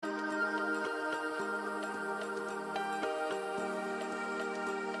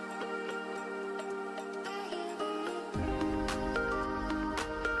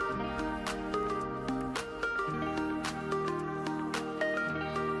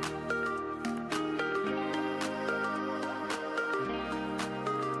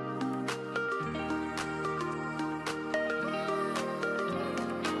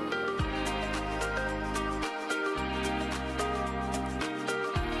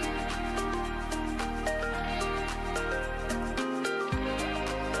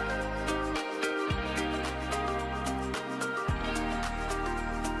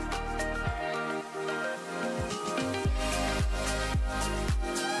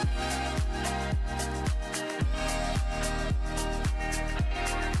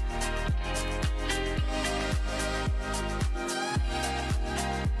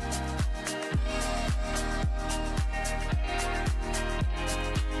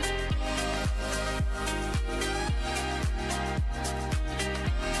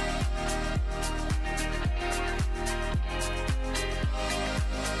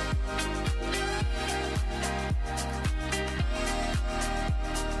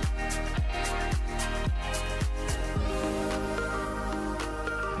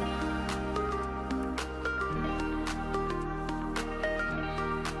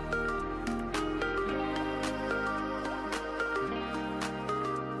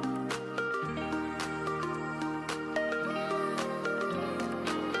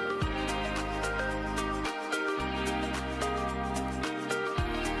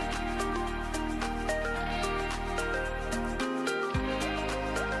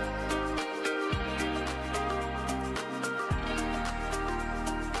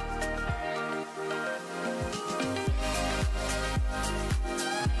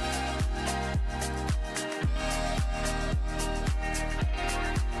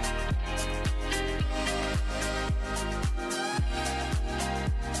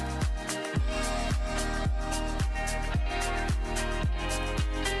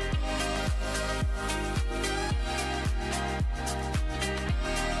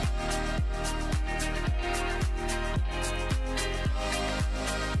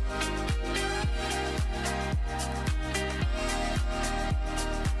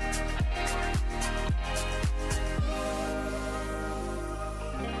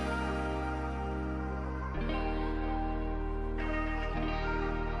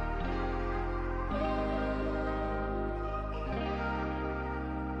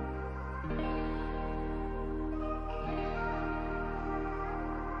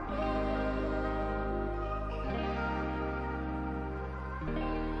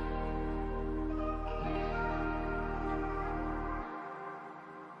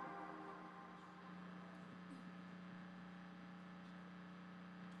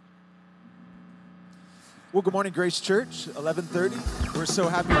Well, good morning, Grace Church, 11:30. We're so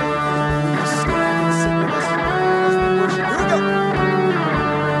happy that you're here. Will you stand and sing with us as we worship? Here we go.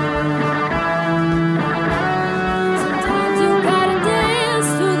 Sometimes you gotta dance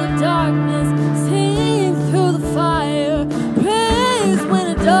through the darkness, sing through the fire, praise when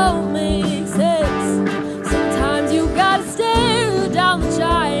it don't make sense. Sometimes you gotta stare down the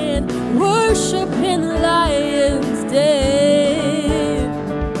giant, worship in the lion's den.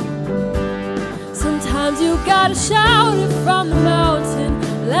 Sometimes you gotta shout it from the mountain,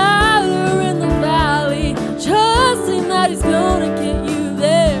 louder in the valley, trusting that he's gonna get you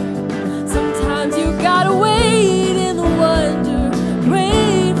there. Sometimes you gotta wait in the wonder,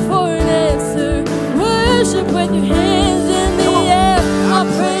 wait for an answer, worship with your hands in the air. I'll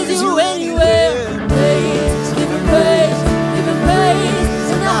praise you anywhere. Praise, give him praise, give him praise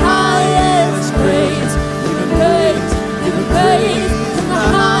in the highest praise. Give him praise, give him praise in the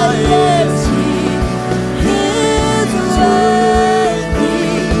highest.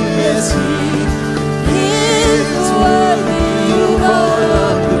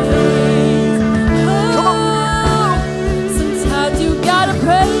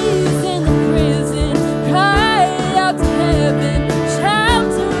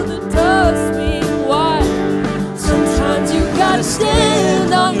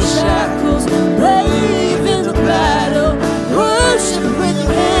 Stand on your shackles, brave in the battle, worship with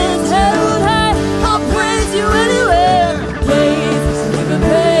your hands held high. I'll praise you anywhere. Praise, give him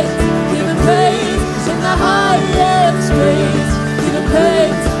praise in the highest praise. Give him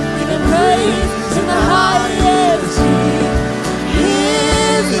praise in the highest. He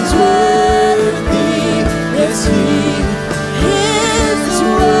is worthy, yes he is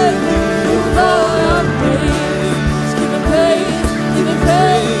worthy of all our praise. Give him praise. Give him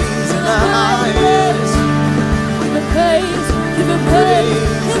praise in the highest. Give him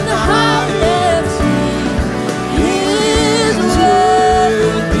praise in the highest. He is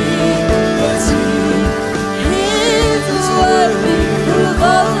worthy, yes he is worthy of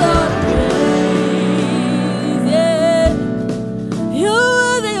all our praise. Yeah, you're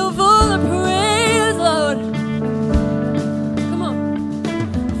worthy of all the praise, Lord. Come on.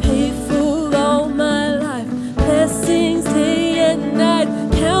 Faithful all my life, blessings day and night,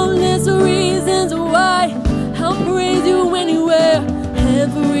 countless reasons why I'll praise you anywhere.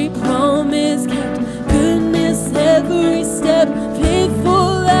 Every promise kept, goodness every step,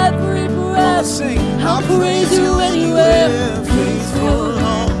 faithful every breath. I'll praise you anywhere. Faithful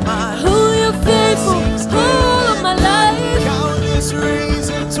all my life. Oh, you're faithful all of my life. Countless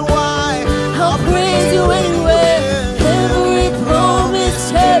reasons why I'll praise you anywhere. Every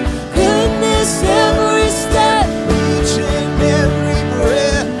promise kept, goodness every step, each and every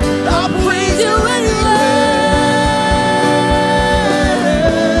breath, I'll praise you anywhere.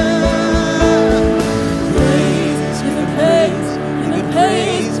 praise, give him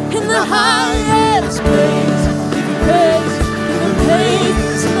praise in the highest praise. Give him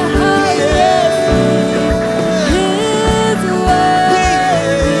praise in the highest. He is worthy,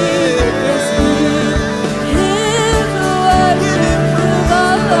 yes he is worthy of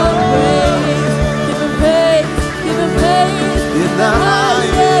all our praise. Give him praise In the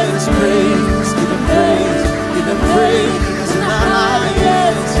highest praise, give him praise in the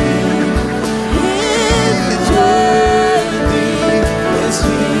highest. He is worthy, Yes,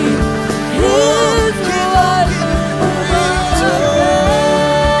 he he is worthy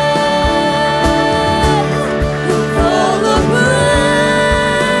of all the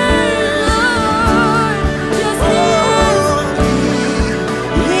praise, Lord. Yes, he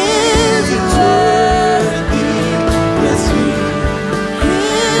is worthy. Yes, He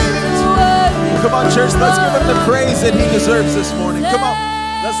is worthy. Come on, church, let's give him the praise that he deserves this morning. Come on,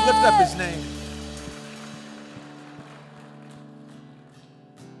 let's lift up his name.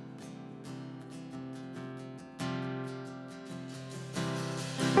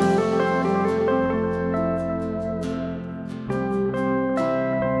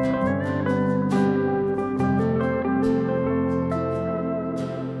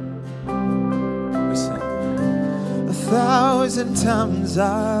 We sing. 1,000 times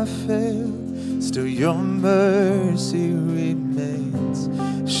I failed, still your mercy remains.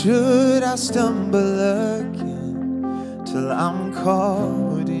 Should I stumble again, till I'm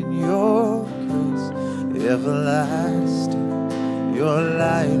caught in your grace, everlasting, your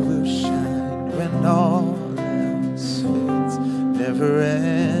light will shine when all else fades. Never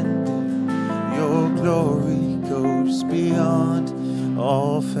ending, your glory goes beyond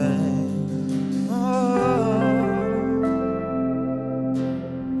all fame.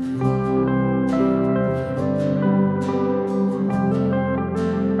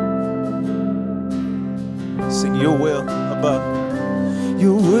 Sing your will above.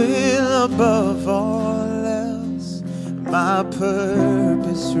 Your will above all else, my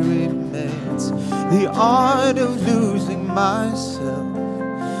purpose remains. The art of losing myself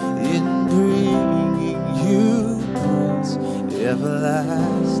in bringing you praise.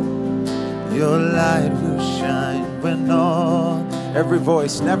 Everlasting, your light will shine when all, Every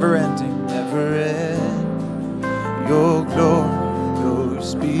voice, never ending. never end. Your glory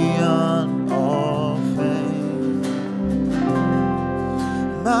goes beyond all fame.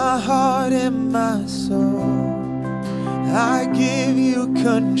 My heart and my soul, I give you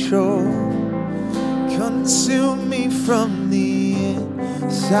control. Consume me from the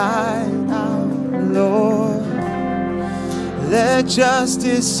inside out, Lord. Let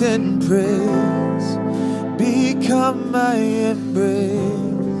justice and praise become my embrace,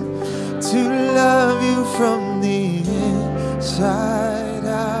 to love you from the inside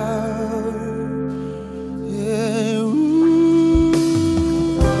out. Yeah. Ooh.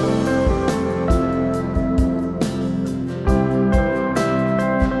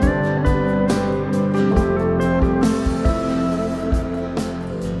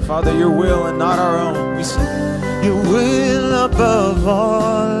 Father, your will and not our own. We sing. Your will above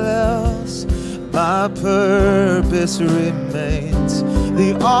all else, my purpose remains.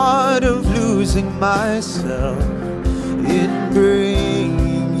 The art of losing myself in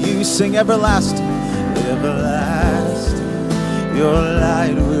bringing you. Sing everlasting. Everlasting, your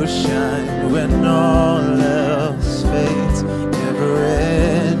light will shine when all else fades. Never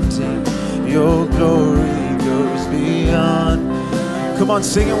ending, your glory goes beyond. Come on,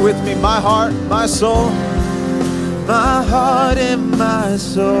 sing it with me. My heart, my soul. My heart and my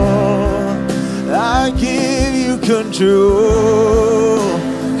soul, I give you control.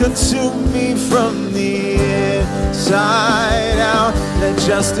 Consume me from the inside out. Let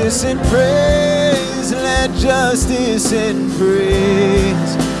justice and praise, let justice and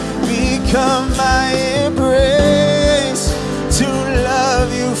praise become my embrace, to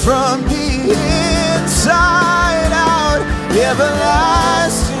love you from the inside out.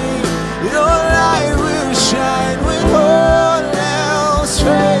 Everlasting, your light will shine when all else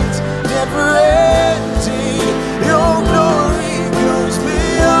fades. Never ending, your glory goes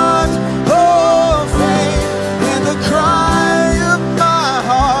beyond all fame. And the cry of my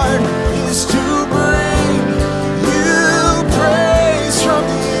heart is to bring you praise from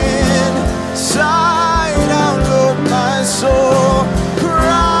the inside out. Lord, my soul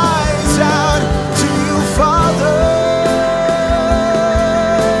cries out to you, Father.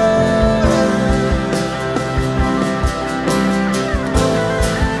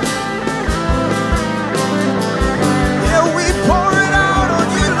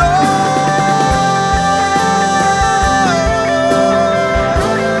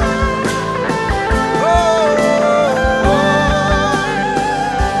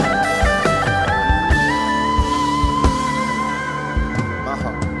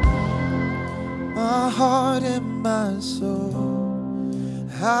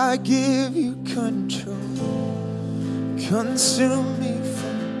 I give you control. Consume me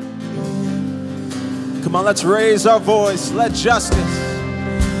from Come on, let's raise our voice. Let justice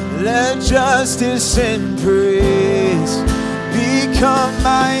and praise become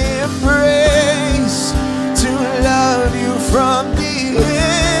my embrace, to love you from the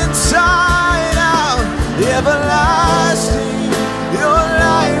inside out. Everlasting, your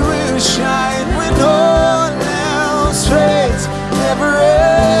light will shine when all else fades. Never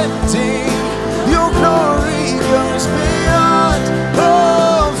ending, your glory goes beyond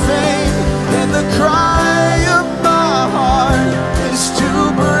all fame. And the cry of my heart is to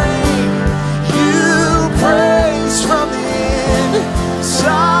bring you praise from the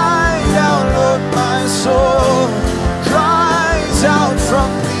inside out. Lord, my soul cries out from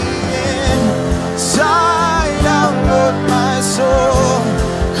the inside out. Lord, my soul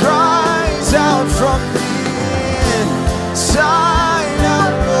cries out from the inside.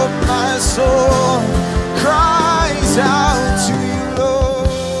 My soul cries out to you, Lord.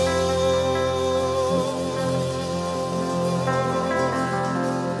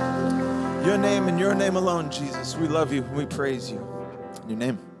 your name and your name alone, Jesus. We love you and we praise you. In your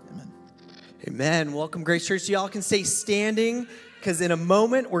name, amen. Amen. Welcome, Grace Church. Y'all can stay standing, because in a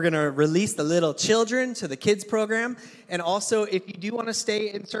moment we're going to release the little children to the kids program. And also, if you do want to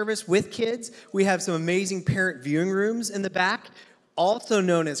stay in service with kids, we have some amazing parent viewing rooms in the back, also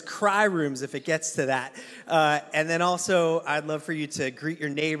known as cry rooms if it gets to that. And then also, I'd love for you to greet your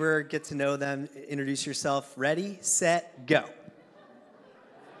neighbor, get to know them, introduce yourself. Ready, set, go.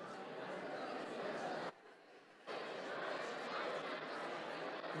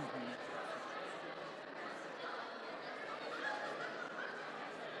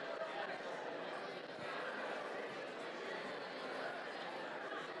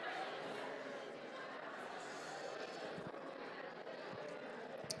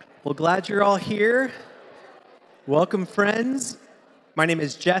 Well, glad you're all here. Welcome, friends. My name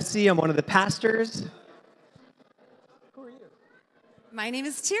is Jesse. I'm one of the pastors. My name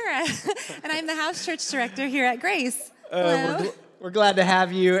is Tira, and I'm the house church director here at Grace. Hello. We're glad to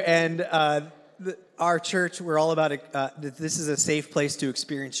have you. And our church, we're all about this is a safe place to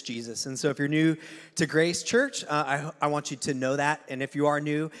experience Jesus. And so if you're new to Grace Church, I want you to know that. And if you are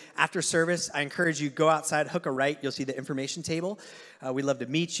new, after service, I encourage you, go outside, hook a right. You'll see the information table. We'd love to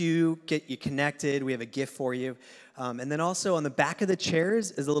meet you, get you connected. We have a gift for you. And then also on the back of the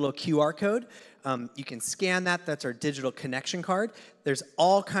chairs is a little QR code. You can scan that. That's our digital connection card. There's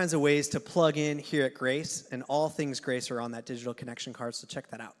all kinds of ways to plug in here at Grace, and all things Grace are on that digital connection card, so check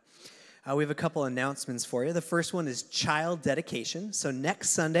that out. We have a couple announcements for you. The first one is child dedication. So next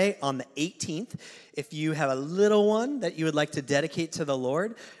Sunday on the 18th, if you have a little one that you would like to dedicate to the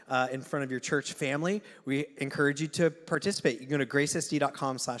Lord in front of your church family, we encourage you to participate. You can go to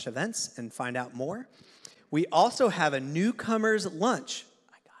gracesd.com/events and find out more. We also have a newcomers lunch.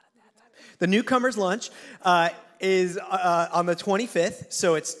 The newcomers lunch is on the 25th,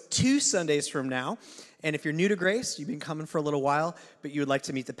 so it's 2 Sundays from now. And if you're new to Grace, you've been coming for a little while, but you would like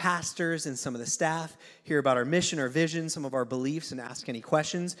to meet the pastors and some of the staff, hear about our mission, our vision, some of our beliefs, and ask any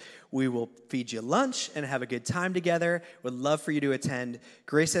questions, we will feed you lunch and have a good time together. Would love for you to attend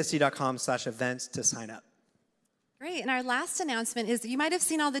gracesd.com/events to sign up. Great, and our last announcement is you might have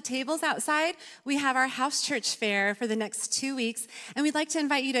seen all the tables outside. We have our house church fair for the next 2 weeks, and we'd like to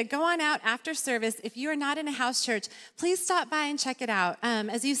invite you to go on out after service. If you are not in a house church, please stop by and check it out.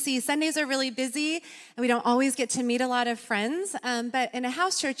 As you see, Sundays are really busy, and we don't always get to meet a lot of friends, but in a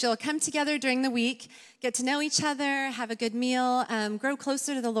house church, you'll come together during the week, get to know each other, have a good meal, grow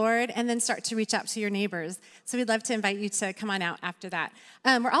closer to the Lord, and then start to reach out to your neighbors. So we'd love to invite you to come on out after that.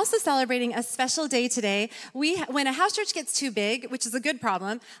 We're also celebrating a special day today. When a house church gets too big, which is a good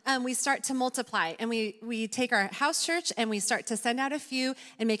problem, we start to multiply. And we take our house church and we start to send out a few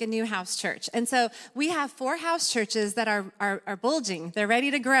and make a new house church. And so we have 4 house churches that are bulging. They're ready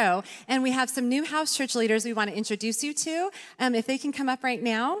to grow. And we have some new house church leaders we want to introduce you to. If they can come up right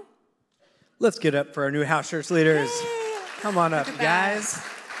now. Let's get up for our new house church leaders. Yay. Come on up, guys.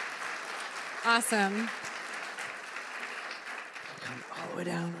 Awesome. Come all the way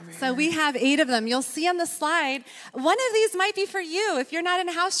down over here. So we have 8 of them. You'll see on the slide, one of these might be for you. If you're not in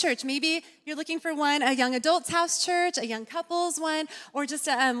a house church, maybe you're looking for one, a young adults house church, a young couples one, or just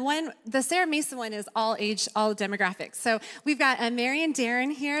one. The Sarah Mesa one is all age, all demographics. So we've got Mary and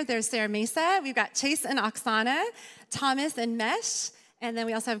Darren here. There's Sarah Mesa. We've got Chase and Oksana, Thomas and Mesh. And then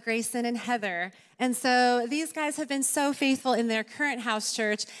we also have Grayson and Heather. And so these guys have been so faithful in their current house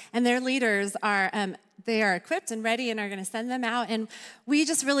church, and their leaders are, they are equipped and ready and are going to send them out. And we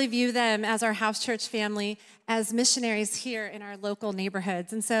just really view them as our house church family, as missionaries here in our local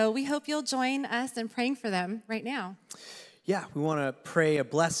neighborhoods. And so we hope you'll join us in praying for them right now. Yeah, we want to pray a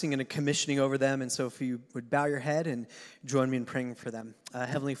blessing and a commissioning over them. And so if you would bow your head and join me in praying for them.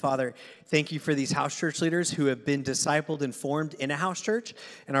 Heavenly Father, thank you for these house church leaders who have been discipled and formed in a house church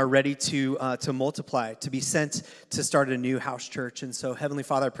and are ready to multiply, to be sent to start a new house church. And so, Heavenly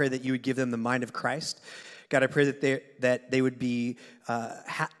Father, I pray that you would give them the mind of Christ. God, I pray that they would be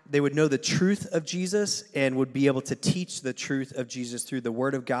they would know the truth of Jesus and would be able to teach the truth of Jesus through the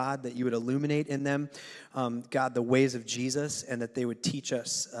Word of God. That you would illuminate in them, God, the ways of Jesus, and that they would teach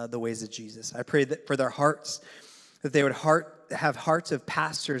us the ways of Jesus. I pray that for their hearts, that they would have hearts of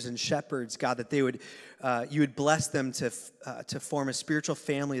pastors and shepherds, God. That they would you would bless them to form a spiritual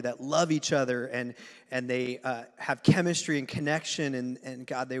family that love each other and they have chemistry and connection, and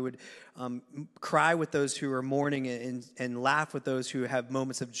God, they would cry with those who are mourning and laugh with those who have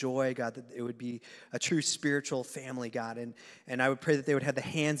moments of joy, God, that it would be a true spiritual family, God. And I would pray that they would have the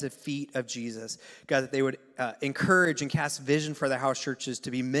hands and feet of Jesus, God, that they would encourage and cast vision for their house churches to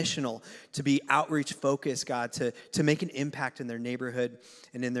be missional, to be outreach focused, God, to make an impact in their neighborhood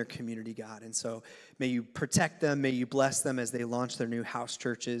and in their community, God. And so may you protect them, may you bless them as they launch their new house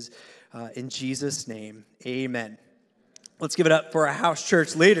churches. In Jesus' name, amen. Let's give it up for our house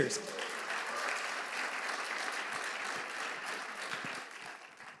church leaders.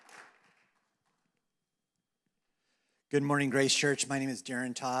 Good morning, Grace Church. My name is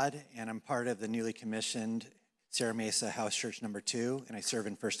Darren Todd, and I'm part of the newly commissioned Sarah Mesa House Church number 2, and I serve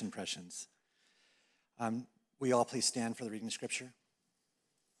in First Impressions. Will you all please stand for the reading of Scripture?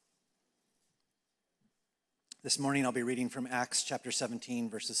 This morning I'll be reading from Acts chapter 17,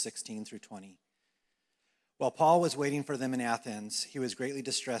 verses 16 through 20. While Paul was waiting for them in Athens, he was greatly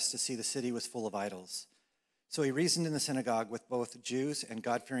distressed to see the city was full of idols. So he reasoned in the synagogue with both Jews and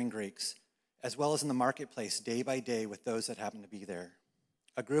God-fearing Greeks, as well as in the marketplace day by day with those that happened to be there.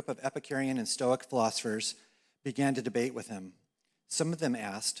 A group of Epicurean and Stoic philosophers began to debate with him. Some of them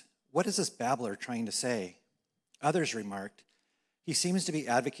asked, "What is this babbler trying to say?" Others remarked, "He seems to be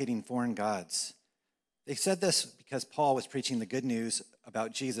advocating foreign gods." They said this because Paul was preaching the good news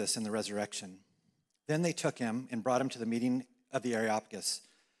about Jesus and the resurrection. Then they took him and brought him to the meeting of the Areopagus,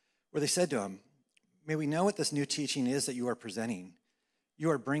 where they said to him, "May we know what this new teaching is that you are presenting? You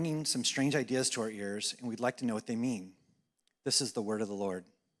are bringing some strange ideas to our ears, and we'd like to know what they mean." This is the word of the Lord.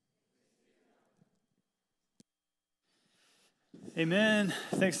 Amen.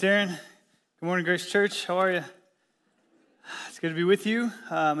 Thanks, Darren. Good morning, Grace Church. How are you? It's good to be with you.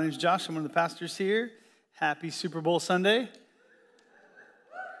 My name is Josh. I'm one of the pastors here. Happy Super Bowl Sunday.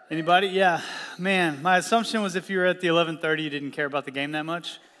 Anybody? Yeah. Man, my assumption was if you were at the 11:30, you didn't care about the game that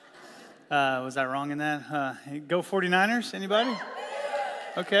much. Was I wrong in that? Go 49ers. Anybody?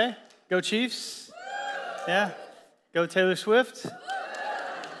 Okay. Go Chiefs. Yeah. Go Taylor Swift.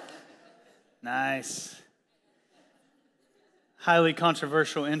 Nice. Highly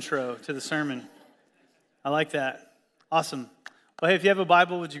controversial intro to the sermon. I like that. Awesome. Well, hey, if you have a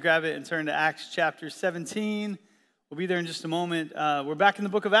Bible, would you grab it and turn to Acts chapter 17? We'll be there in just a moment. We're back in the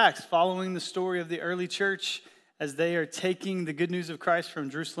book of Acts, following the story of the early church as they are taking the good news of Christ from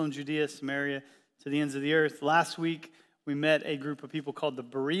Jerusalem, Judea, Samaria, to the ends of the earth. Last week, we met a group of people called the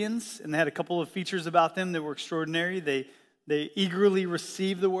Bereans, and they had a couple of features about them that were extraordinary. They eagerly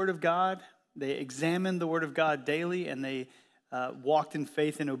received the Word of God. They examined the Word of God daily, and they walked in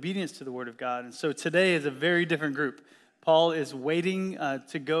faith and obedience to the Word of God. And so today is a very different group. Paul is waiting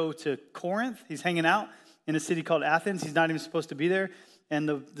to go to Corinth. He's hanging out in a city called Athens. He's not even supposed to be there. And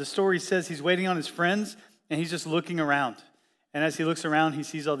the story says he's waiting on his friends, and he's just looking around. And as he looks around, he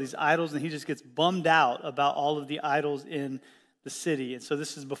sees all these idols, and he just gets bummed out about all of the idols in the city. And so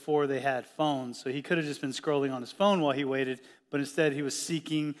this is before they had phones. So he could have just been scrolling on his phone while he waited, but instead he was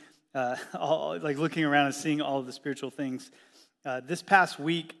seeking, looking around and seeing all of the spiritual things. This past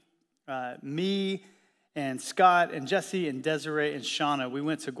week, me and Scott and Jesse and Desiree and Shauna, we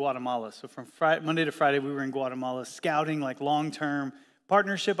went to Guatemala. So from Monday to Friday, we were in Guatemala scouting like long-term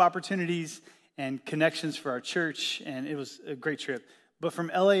partnership opportunities and connections for our church, and it was a great trip. But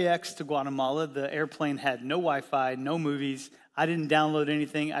from LAX to Guatemala, the airplane had no Wi-Fi, no movies. I didn't download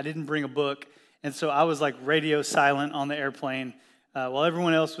anything. I didn't bring a book. And so I was like radio silent on the airplane. While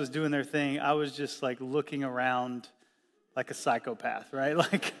everyone else was doing their thing, I was just like looking around like a psychopath, right?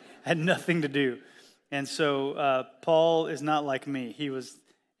 Like, had nothing to do. And so Paul is not like me. He was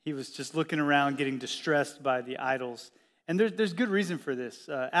just looking around, getting distressed by the idols. And there's good reason for this.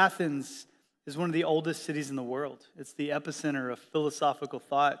 Athens is one of the oldest cities in the world. It's the epicenter of philosophical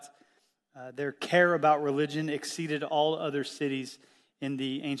thought. Their care about religion exceeded all other cities in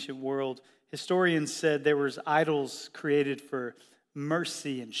the ancient world. Historians said there was idols created for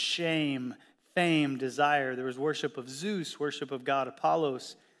mercy and shame, fame, desire. There was worship of Zeus, worship of god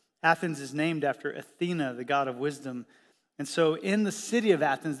Apollos. Athens is named after Athena, the god of wisdom. And so in the city of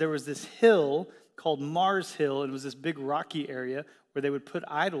Athens, there was this hill called Mars Hill. It was this big rocky area where they would put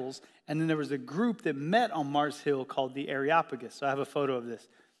idols. And then there was a group that met on Mars Hill called the Areopagus. So I have a photo of this.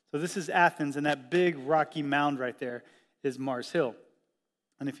 So this is Athens, and that big rocky mound right there is Mars Hill.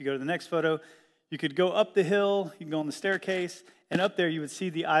 And if you go to the next photo, you could go up the hill, you can go on the staircase, and up there you would see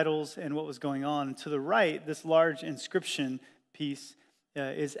the idols and what was going on. And to the right, this large inscription piece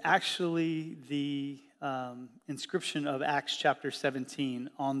is actually the inscription of Acts chapter 17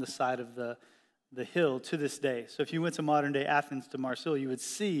 on the side of the hill to this day. So if you went to modern-day Athens to Mars Hill, you would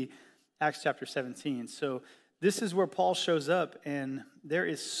see Acts chapter 17. So this is where Paul shows up, and there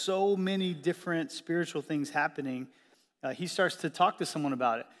is so many different spiritual things happening. He starts to talk to someone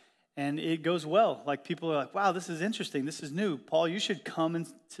about it, and it goes well. Like, people are like, wow, this is interesting. This is new. Paul, you should come and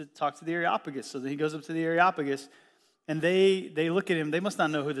to talk to the Areopagus. So then he goes up to the Areopagus, and they look at him. They must not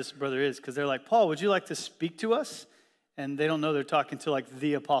know who this brother is, because they're like, Paul, would you like to speak to us? And they don't know they're talking to like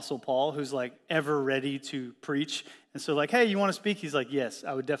the Apostle Paul, who's like ever ready to preach. And so like, hey, you want to speak? He's like, yes,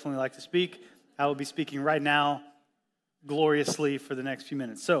 I would definitely like to speak. I will be speaking right now gloriously for the next few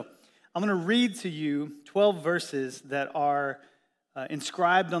minutes. So I'm going to read to you 12 verses that are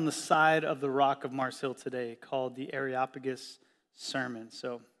inscribed on the side of the rock of Mars Hill today, called the Areopagus Sermon.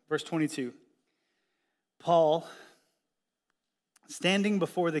 So verse 22, Paul, standing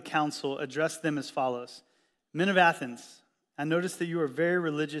before the council, addressed them as follows. Men of Athens, I noticed that you are very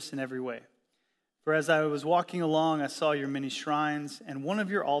religious in every way. For as I was walking along, I saw your many shrines, and one of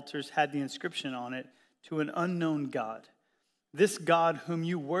your altars had the inscription on it, to an unknown God. This God whom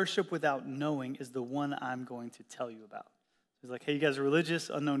you worship without knowing is the one I'm going to tell you about. He's like, hey, you guys are religious,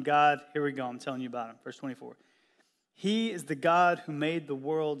 unknown God. Here we go. I'm telling you about him. Verse 24. He is the God who made the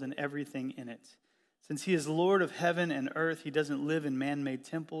world and everything in it. Since he is Lord of heaven and earth, he doesn't live in man-made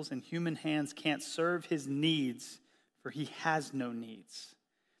temples, and human hands can't serve his needs, for he has no needs.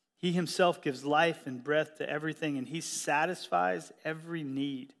 He himself gives life and breath to everything, and he satisfies every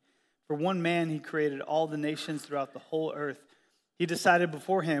need. For one man, he created all the nations throughout the whole earth. He decided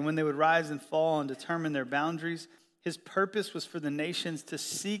beforehand when they would rise and fall and determine their boundaries. His purpose was for the nations to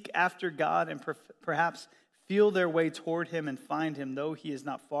seek after God and perhaps feel their way toward him and find him, though he is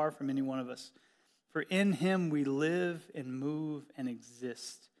not far from any one of us. For in him we live and move and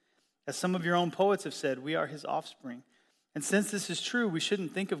exist. As some of your own poets have said, we are his offspring. And since this is true, we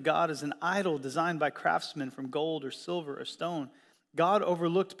shouldn't think of God as an idol designed by craftsmen from gold or silver or stone. God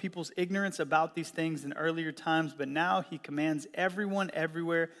overlooked people's ignorance about these things in earlier times, but now he commands everyone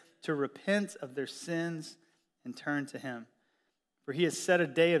everywhere to repent of their sins and turn to him. For he has set a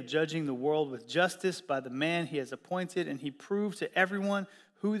day of judging the world with justice by the man he has appointed, and he proved to everyone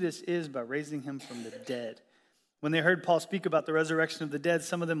who this is by raising him from the dead. When they heard Paul speak about the resurrection of the dead,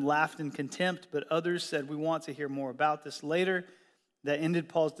 some of them laughed in contempt, but others said, we want to hear more about this later. That ended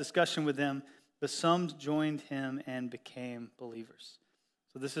Paul's discussion with them, but some joined him and became believers.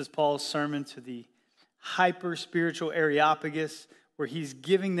 So this is Paul's sermon to the hyper-spiritual Areopagus, where he's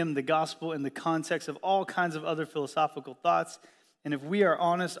giving them the gospel in the context of all kinds of other philosophical thoughts. And if we are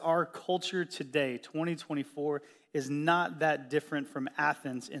honest, our culture today, 2024, is not that different from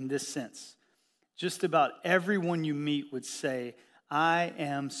Athens in this sense. Just about everyone you meet would say, I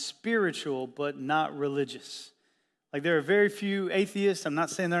am spiritual, but not religious. Like there are very few atheists, I'm not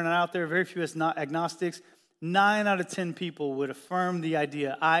saying they're not out there, very few agnostics. 9 out of 10 people would affirm the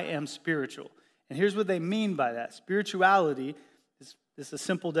idea, I am spiritual. And here's what they mean by that. Spirituality is a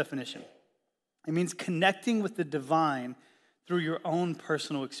simple definition. It means connecting with the divine through your own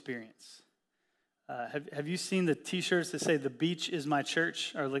personal experience. Have you seen the t-shirts that say the beach is my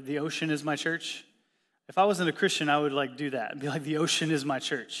church or like the ocean is my church? If I wasn't a Christian, I would like do that and be like the ocean is my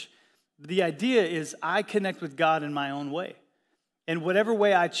church. The idea is I connect with God in my own way. And whatever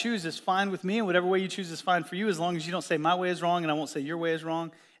way I choose is fine with me, and whatever way you choose is fine for you, as long as you don't say my way is wrong and I won't say your way is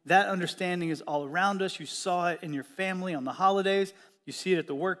wrong. That understanding is all around us. You saw it in your family on the holidays. You see it at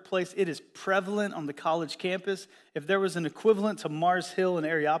the workplace. It is prevalent on the college campus. If there was an equivalent to Mars Hill and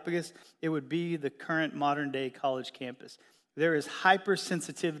Areopagus, it would be the current modern-day college campus. There is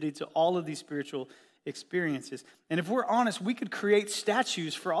hypersensitivity to all of these spiritual experiences. And if we're honest, we could create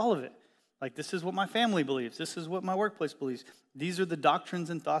statues for all of it. Like, this is what my family believes. This is what my workplace believes. These are the doctrines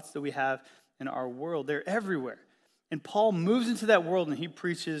and thoughts that we have in our world. They're everywhere. And Paul moves into that world and he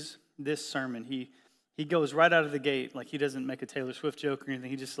preaches this sermon. He goes right out of the gate. Like, he doesn't make a Taylor Swift joke or anything.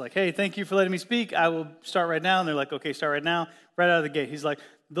 He just like, hey, thank you for letting me speak. I will start right now. And they're like, okay, start right now. Right out of the gate. He's like,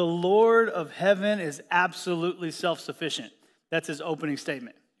 the Lord of heaven is absolutely self-sufficient. That's his opening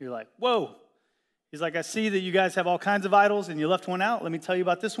statement. You're like, whoa. He's like, I see that you guys have all kinds of idols and you left one out. Let me tell you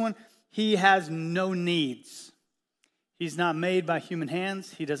about this one. He has no needs. He's not made by human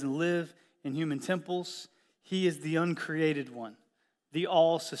hands. He doesn't live in human temples. He is the uncreated one, the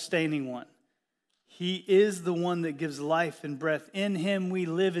all-sustaining one. He is the one that gives life and breath. In him we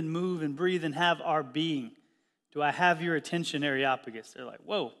live and move and breathe and have our being. Do I have your attention, Areopagus? They're like,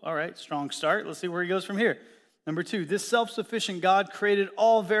 whoa, all right, strong start. Let's see where he goes from here. Number 2, this self-sufficient God created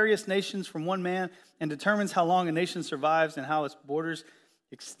all various nations from one man and determines how long a nation survives and how its borders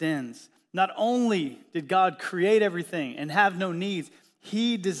extends. Not only did God create everything and have no needs,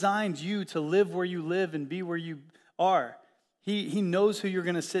 he designed you to live where you live and be where you are. He knows who you're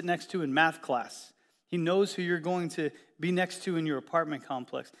going to sit next to in math class. He knows who you're going to be next to in your apartment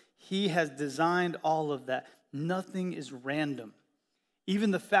complex. He has designed all of that. Nothing is random.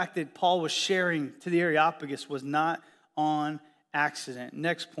 Even the fact that Paul was sharing to the Areopagus was not on accident.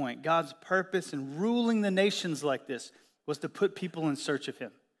 Next point, God's purpose in ruling the nations like this was to put people in search of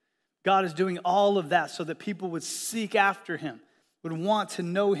him. God is doing all of that so that people would seek after him, would want to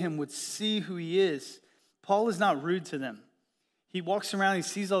know him, would see who he is. Paul is not rude to them. He walks around, he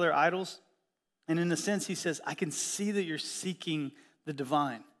sees all their idols, and in a sense he says, I can see that you're seeking the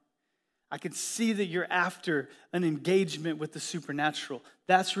divine. I can see that you're after an engagement with the supernatural.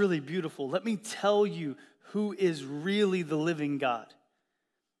 That's really beautiful. Let me tell you who is really the living God.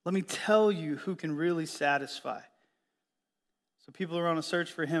 Let me tell you who can really satisfy. So people are on a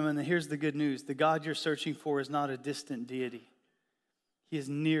search for him, and here's the good news. The God you're searching for is not a distant deity. He is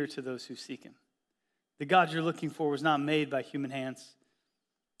near to those who seek him. The God you're looking for was not made by human hands.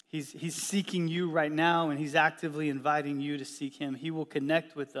 He's seeking you right now, and he's actively inviting you to seek him. He will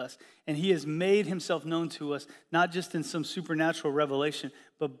connect with us, and he has made himself known to us, not just in some supernatural revelation,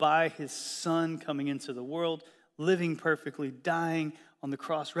 but by his Son coming into the world, living perfectly, dying on the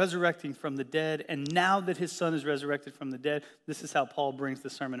cross, resurrecting from the dead. And now that his son is resurrected from the dead, this is how Paul brings the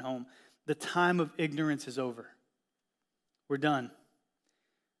sermon home. The time of ignorance is over. We're done.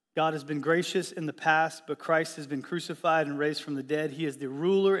 God has been gracious in the past, but Christ has been crucified and raised from the dead. He is the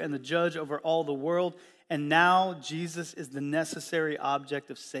ruler and the judge over all the world. And now Jesus is the necessary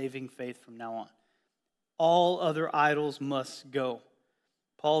object of saving faith from now on. All other idols must go.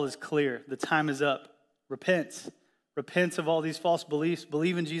 Paul is clear. The time is up. Repent. Repent of all these false beliefs.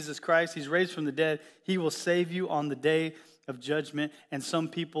 Believe in Jesus Christ. He's raised from the dead. He will save you on the day of judgment. And some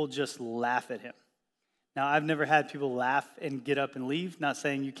people just laugh at him. Now, I've never had people laugh and get up and leave. Not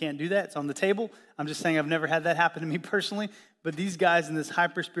saying you can't do that. It's on the table. I'm just saying I've never had that happen to me personally. But these guys in this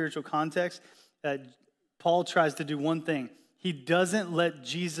hyper-spiritual context, Paul tries to do one thing. He doesn't let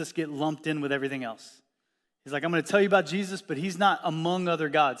Jesus get lumped in with everything else. He's like, I'm going to tell you about Jesus, but he's not among other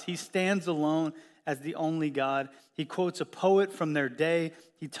gods. He stands alone as the only God. He quotes a poet from their day.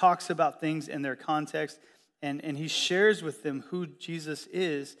 He talks about things in their context, and he shares with them who Jesus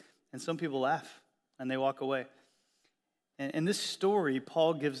is, and some people laugh. And they walk away. And in this story,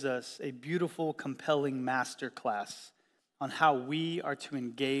 Paul gives us a beautiful, compelling master class on how we are to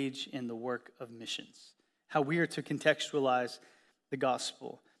engage in the work of missions, how we are to contextualize the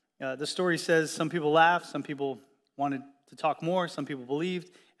gospel. The story says some people laughed, some people wanted to talk more, some people believed.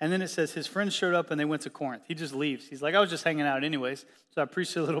 And then it says his friends showed up and they went to Corinth. He just leaves. He's like, I was just hanging out anyways, so I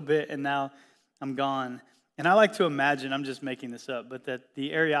preached a little bit and now I'm gone. And I like to imagine, I'm just making this up, but that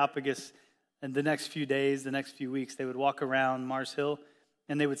the Areopagus, and the next few days, the next few weeks, they would walk around Mars Hill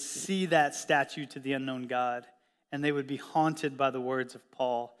and they would see that statue to the unknown God, and they would be haunted by the words of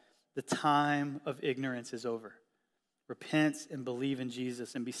Paul, the time of ignorance is over. Repent and believe in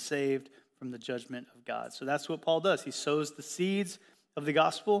Jesus and be saved from the judgment of God. So that's what Paul does. He sows the seeds of the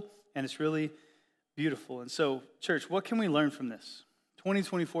gospel, and it's really beautiful. And so, church, what can we learn from this?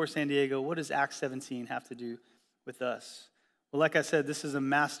 2024 San Diego, what does Acts 17 have to do with us? Well, like I said, this is a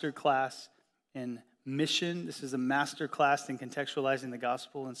master class in mission. This is a master class in contextualizing the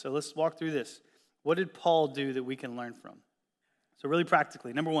gospel. And so let's walk through this. What did Paul do that we can learn from? So really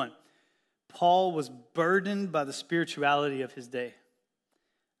practically, number one, Paul was burdened by the spirituality of his day.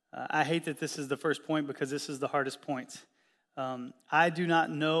 I hate that this is the first point because this is the hardest point. I do not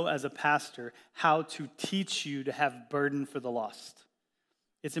know as a pastor how to teach you to have burden for the lost.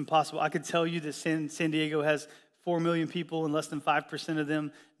 It's impossible. I could tell you that San Diego has 4 million people and less than 5% of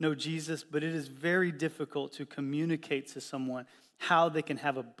them know Jesus, but it is very difficult to communicate to someone how they can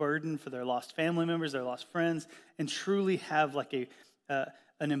have a burden for their lost family members, their lost friends, and truly have like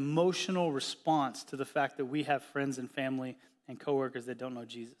an emotional response to the fact that we have friends and family and coworkers that don't know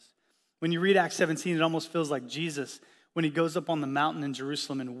Jesus. When you read Acts 17, it almost feels like Jesus when he goes up on the mountain in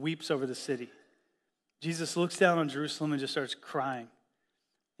Jerusalem and weeps over the city. Jesus looks down on Jerusalem and just starts crying.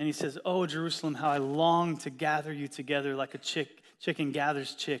 And he says, oh, Jerusalem, how I long to gather you together like a chicken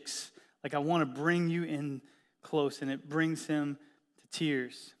gathers chicks. Like I want to bring you in close. And it brings him to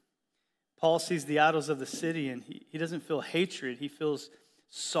tears. Paul sees the idols of the city and he doesn't feel hatred. He feels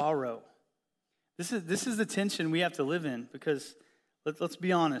sorrow. This is the tension we have to live in because let's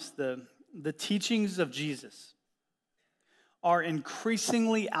be honest. The teachings of Jesus are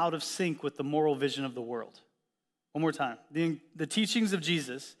increasingly out of sync with the moral vision of the world. One more time. The teachings of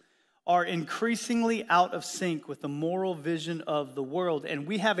Jesus are increasingly out of sync with the moral vision of the world. And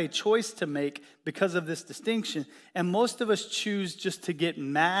we have a choice to make because of this distinction. And most of us choose just to get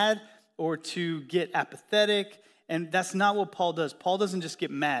mad or to get apathetic. And that's not what Paul does. Paul doesn't just get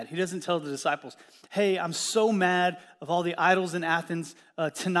mad. He doesn't tell the disciples, hey, I'm so mad of all the idols in Athens.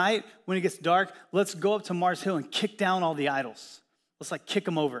 Tonight, when it gets dark, let's go up to Mars Hill and kick down all the idols. Let's kick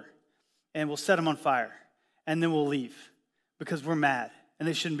them over and we'll set them on fire. And then we'll leave because we're mad and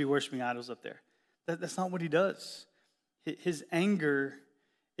they shouldn't be worshiping idols up there. That's not what he does. His anger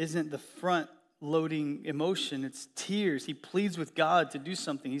isn't the front-loading emotion. It's tears. He pleads with God to do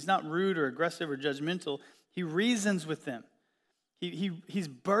something. He's not rude or aggressive or judgmental. He reasons with them. He's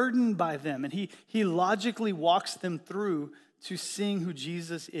burdened by them, and he logically walks them through to seeing who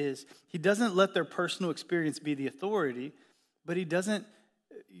Jesus is. He doesn't let their personal experience be the authority, but he doesn't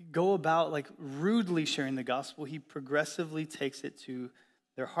go about rudely sharing the gospel. He progressively takes it to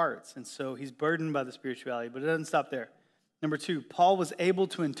their hearts. And so he's burdened by the spirituality, but it doesn't stop there. Number two, Paul was able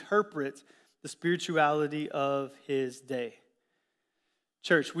to interpret the spirituality of his day.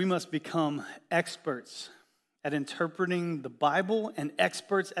 Church, we must become experts at interpreting the Bible and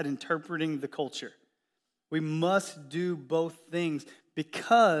experts at interpreting the culture. We must do both things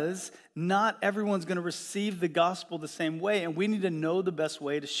because not everyone's going to receive the gospel the same way, and we need to know the best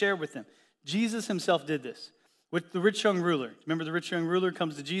way to share with them. Jesus himself did this. With the rich young ruler. Remember the rich young ruler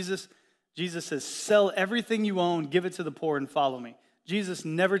comes to Jesus? Jesus says, sell everything you own, give it to the poor, and follow me. Jesus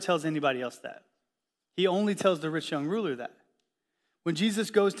never tells anybody else that. He only tells the rich young ruler that. When Jesus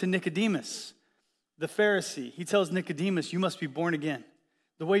goes to Nicodemus, the Pharisee, he tells Nicodemus, you must be born again.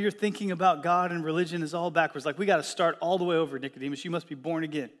 The way you're thinking about God and religion is all backwards. Like, we got to start all the way over, Nicodemus. You must be born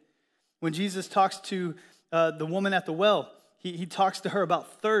again. When Jesus talks to the woman at the well, he talks to her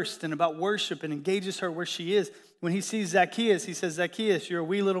about thirst and about worship and engages her where she is. When he sees Zacchaeus, he says, Zacchaeus, you're a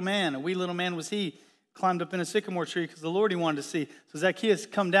wee little man. A wee little man was he. Climbed up in a sycamore tree because the Lord he wanted to see. So Zacchaeus,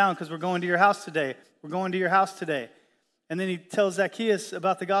 come down because we're going to your house today. We're going to your house today. And then he tells Zacchaeus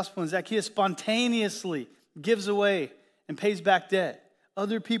about the gospel, and Zacchaeus spontaneously gives away and pays back debt.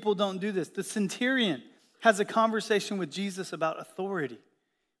 Other people don't do this. The centurion has a conversation with Jesus about authority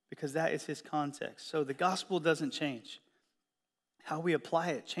because that is his context. So the gospel doesn't change. How we apply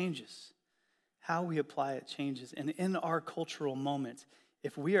it changes. How we apply it changes. And in our cultural moment,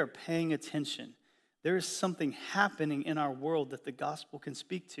 if we are paying attention, there is something happening in our world that the gospel can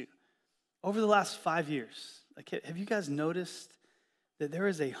speak to. Over the last 5 years, have you guys noticed that there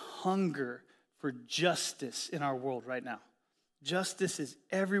is a hunger for justice in our world right now? Justice is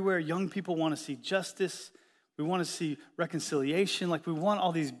everywhere. Young people want to see justice. We want to see reconciliation. Like, we want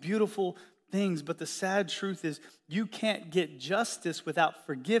all these beautiful things, but the sad truth is you can't get justice without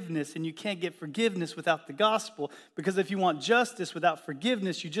forgiveness, and you can't get forgiveness without the gospel, because if you want justice without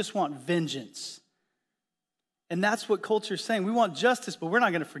forgiveness, you just want vengeance. And that's what culture is saying. We want justice, but we're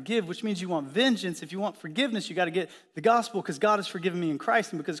not going to forgive, which means you want vengeance. If you want forgiveness, you got to get the gospel, because God has forgiven me in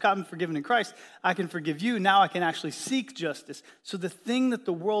Christ. And because God has forgiven in Christ, I can forgive you. Now I can actually seek justice. So the thing that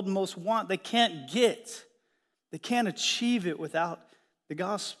the world most want, they can't get. They can't achieve it without the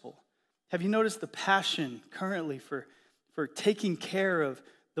gospel. Have you noticed the passion currently for taking care of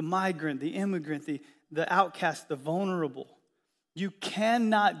the migrant, the immigrant, the outcast, the vulnerable? You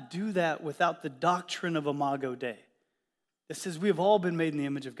cannot do that without the doctrine of Imago Dei. It says we have all been made in the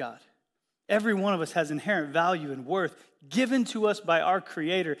image of God. Every one of us has inherent value and worth given to us by our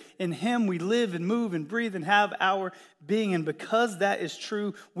Creator. In Him we live and move and breathe and have our being. And because that is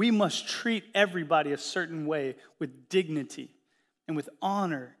true, we must treat everybody a certain way with dignity and with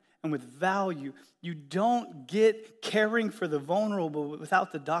honor and with value. You don't get caring for the vulnerable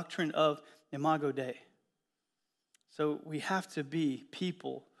without the doctrine of Imago Dei. So we have to be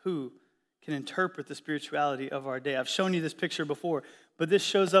people who can interpret the spirituality of our day. I've shown you this picture before, but this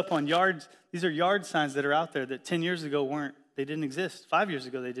shows up on yards. These are yard signs that are out there that 10 years ago they didn't exist. 5 years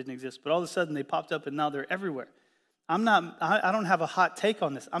ago they didn't exist, but all of a sudden they popped up and now they're everywhere. I don't have a hot take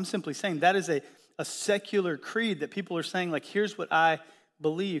on this. I'm simply saying that is a secular creed that people are saying, like, here's what I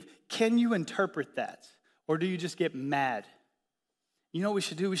believe. Can you interpret that? Or do you just get mad? You know what we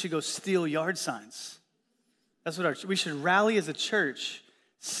should do? We should go steal yard signs. That's what we should rally as a church,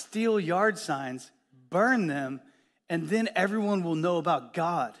 steal yard signs, burn them, and then everyone will know about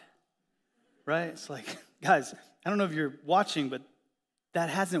God, right? It's like, guys, I don't know if you're watching, but that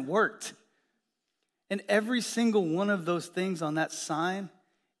hasn't worked. And every single one of those things on that sign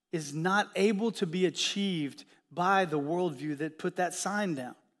is not able to be achieved by the worldview that put that sign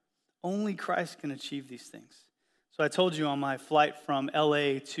down. Only Christ can achieve these things. So I told you on my flight from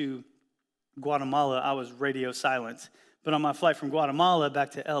LA to Guatemala, I was radio silent. But on my flight from Guatemala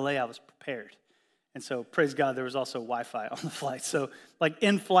back to LA, I was prepared. And so, praise God, there was also Wi-Fi on the flight. So, like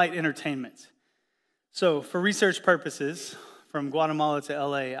in-flight entertainment. So, for research purposes, from Guatemala to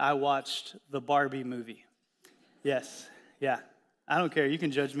LA, I watched the Barbie movie. Yes, yeah. I don't care. You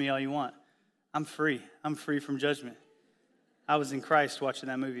can judge me all you want. I'm free. I'm free from judgment. I was in Christ watching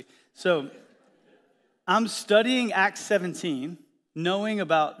that movie. So, I'm studying Acts 17, knowing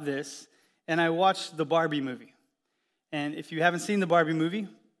about this, and I watched the Barbie movie. And if you haven't seen the Barbie movie,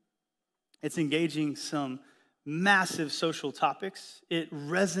 it's engaging some massive social topics. It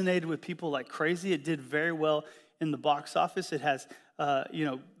resonated with people like crazy. It did very well in the box office. It has,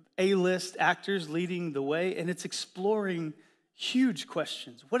 A-list actors leading the way, and it's exploring huge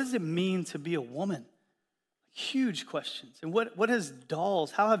questions. What does it mean to be a woman? Huge questions. And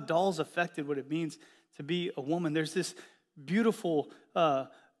how have dolls affected what it means to be a woman? There's this beautiful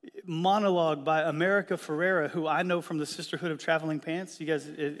monologue by America Ferrera, who I know from the Sisterhood of Traveling Pants. You guys,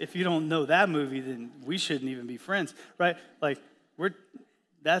 if you don't know that movie, then we shouldn't even be friends, right? Like,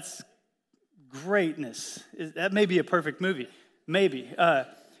 that's greatness. That may be a perfect movie, maybe.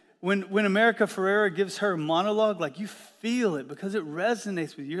 When America Ferrera gives her monologue, like, you feel it because it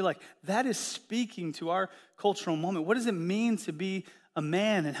resonates with you. You're like, that is speaking to our cultural moment. What does it mean to be a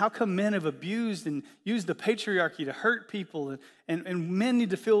man, and how come men have abused and used the patriarchy to hurt people, and men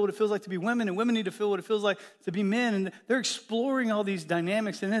need to feel what it feels like to be women, and women need to feel what it feels like to be men, and they're exploring all these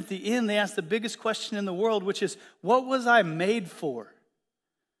dynamics, and at the end they ask the biggest question in the world, which is, what was I made for?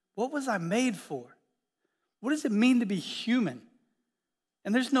 What was I made for? What does it mean to be human?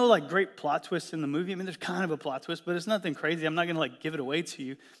 And there's no like great plot twist in the movie. I mean, there's kind of a plot twist, but it's nothing crazy. I'm not going to like give it away to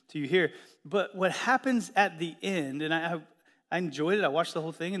you here. But what happens at the end, and I enjoyed it. I watched the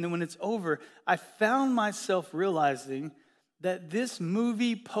whole thing. And then when it's over, I found myself realizing that this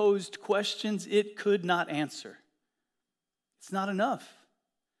movie posed questions it could not answer. It's not enough.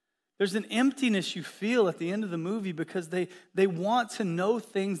 There's an emptiness you feel at the end of the movie because they want to know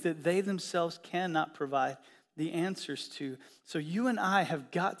things that they themselves cannot provide the answers to. So you and I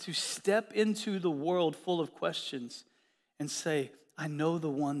have got to step into the world full of questions and say, I know the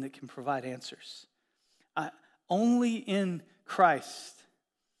one that can provide answers. Only in Christ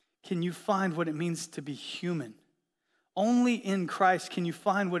can you find what it means to be human. Only in Christ can you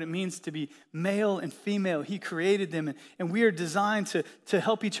find what it means to be male and female. He created them, and we are designed to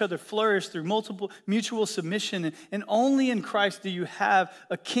help each other flourish through multiple mutual submission. And only in Christ do you have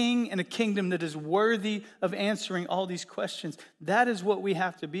a king and a kingdom that is worthy of answering all these questions. That is what we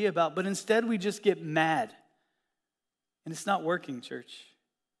have to be about. But instead, we just get mad. And it's not working, church.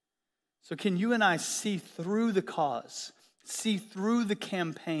 So can you and I see through the cause, see through the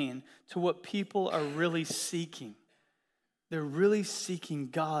campaign to what people are really seeking? They're really seeking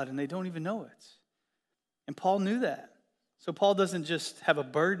God, and they don't even know it. And Paul knew that. So Paul doesn't just have a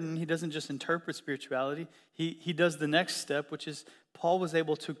burden. He doesn't just interpret spirituality. He does the next step, which is Paul was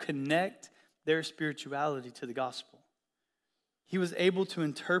able to connect their spirituality to the gospel. He was able to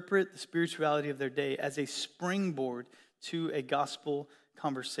interpret the spirituality of their day as a springboard to a gospel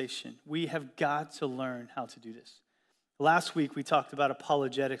conversation. We have got to learn how to do this. Last week, we talked about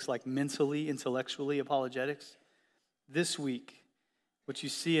apologetics, like mentally, intellectually apologetics. This week, what you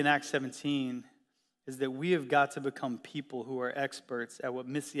see in Acts 17 is that we have got to become people who are experts at what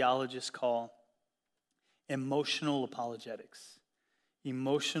missiologists call emotional apologetics.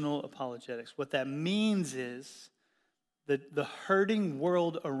 Emotional apologetics. What that means is that the hurting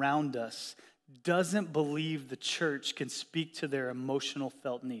world around us doesn't believe the church can speak to their emotional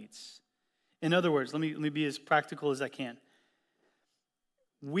felt needs. In other words, let me be as practical as I can.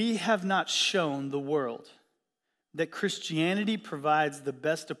 We have not shown the world that Christianity provides the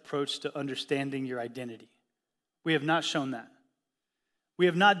best approach to understanding your identity. We have not shown that. We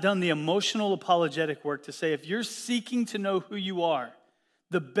have not done the emotional apologetic work to say if you're seeking to know who you are,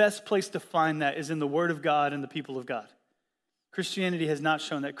 the best place to find that is in the Word of God and the people of God. Christianity has not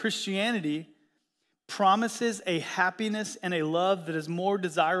shown that. Christianity promises a happiness and a love that is more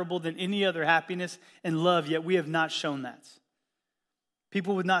desirable than any other happiness and love, yet we have not shown that.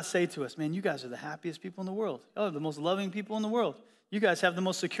 People would not say to us, man, you guys are the happiest people in the world. Oh, the most loving people in the world. You guys have the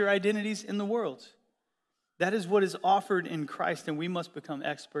most secure identities in the world. That is what is offered in Christ, and we must become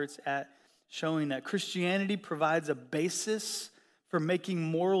experts at showing that. Christianity provides a basis for making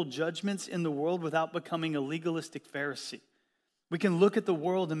moral judgments in the world without becoming a legalistic Pharisee. We can look at the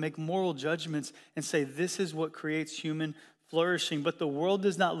world and make moral judgments and say, this is what creates human flourishing. But the world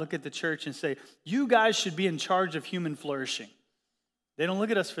does not look at the church and say, you guys should be in charge of human flourishing. They don't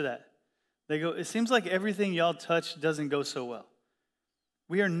look at us for that. They go, it seems like everything y'all touch doesn't go so well.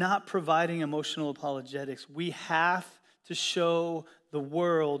 We are not providing emotional apologetics. We have to show the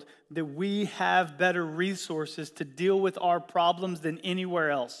world that we have better resources to deal with our problems than anywhere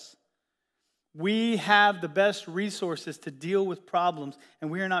else. We have the best resources to deal with problems,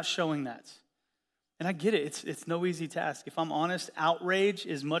 and we are not showing that. And I get it. It's no easy task. If I'm honest, outrage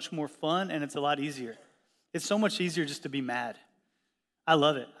is much more fun, and it's a lot easier. It's so much easier just to be mad. I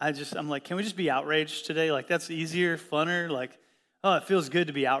love it. I'm like, can we just be outraged today? Like, that's easier, funner. Like, oh, it feels good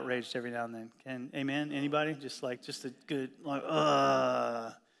to be outraged every now and then. Amen? Anybody? Just a good, like,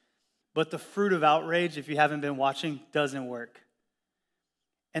 But the fruit of outrage, if you haven't been watching, doesn't work.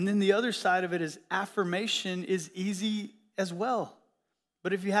 And then the other side of it is affirmation is easy as well.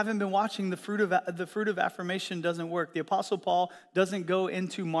 But if you haven't been watching, the fruit of affirmation doesn't work. The Apostle Paul doesn't go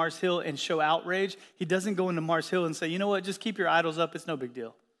into Mars Hill and show outrage. He doesn't go into Mars Hill and say, you know what, just keep your idols up. It's no big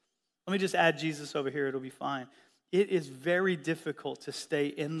deal. Let me just add Jesus over here. It'll be fine. It is very difficult to stay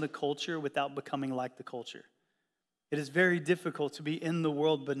in the culture without becoming like the culture. It is very difficult to be in the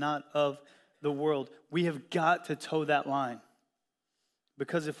world but not of the world. We have got to toe that line.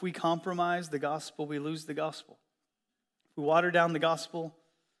 Because if we compromise the gospel, we lose the gospel. If we water down the gospel,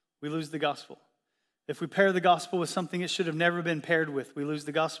 we lose the gospel. If we pair the gospel with something it should have never been paired with, we lose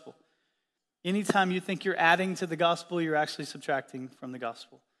the gospel. Anytime you think you're adding to the gospel, you're actually subtracting from the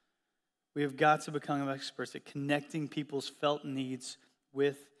gospel. We have got to become experts at connecting people's felt needs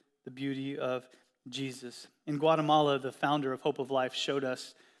with the beauty of Jesus. In Guatemala, the founder of Hope of Life showed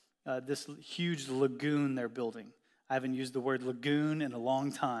us this huge lagoon they're building. I haven't used the word lagoon in a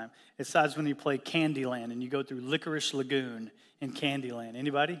long time. It's size when you play Candyland and you go through Licorice Lagoon in Candyland.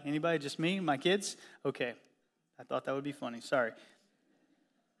 Anybody? Anybody? Just me? My kids? Okay. I thought that would be funny. Sorry.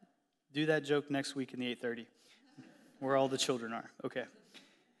 Do that joke next week in the 8:30, where all the children are. Okay.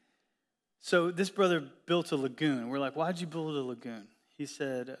 So this brother built a lagoon. We're like, why'd you build a lagoon? He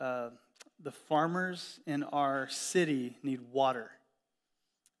said, the farmers in our city need water.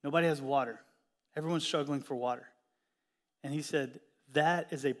 Nobody has water. Everyone's struggling for water. And he said, that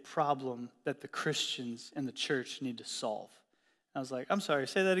is a problem that the Christians and the church need to solve. I was like, I'm sorry,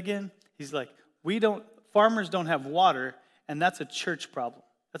 say that again? He's like, farmers don't have water, and that's a church problem.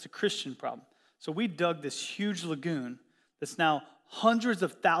 That's a Christian problem. So we dug this huge lagoon that's now hundreds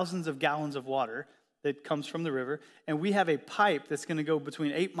of thousands of gallons of water that comes from the river, and we have a pipe that's going to go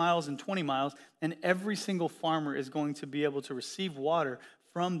between 8 miles and 20 miles, and every single farmer is going to be able to receive water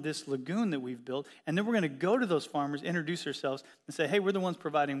from this lagoon that we've built, and then we're going to go to those farmers, introduce ourselves, and say, hey, we're the ones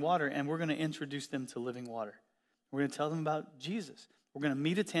providing water, and we're going to introduce them to living water. We're going to tell them about Jesus. We're going to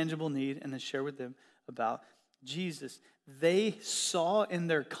meet a tangible need and then share with them about Jesus. They saw in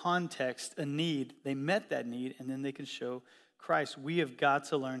their context a need, they met that need, and then they can show Christ. We have got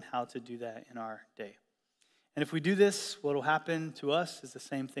to learn how to do that in our day. And if we do this, what will happen to us is the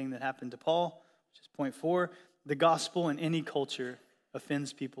same thing that happened to Paul, which is point 4. The gospel in any culture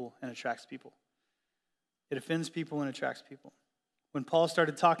offends people and attracts people. It offends people and attracts people. When Paul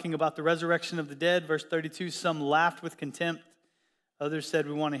started talking about the resurrection of the dead, verse 32, some laughed with contempt. Others said,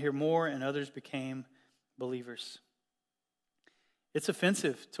 we want to hear more, and others became believers. It's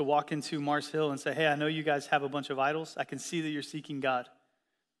offensive to walk into Mars Hill and say, hey, I know you guys have a bunch of idols. I can see that you're seeking God.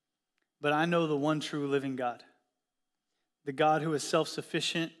 But I know the one true living God. The God who is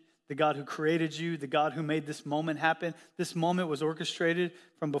self-sufficient, the God who created you, the God who made this moment happen. This moment was orchestrated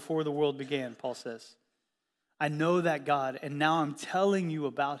from before the world began, Paul says. I know that God, and now I'm telling you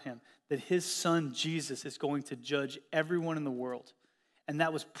about him, that his son Jesus is going to judge everyone in the world. And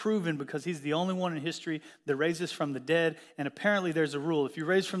that was proven because he's the only one in history that raises from the dead. And apparently there's a rule. If you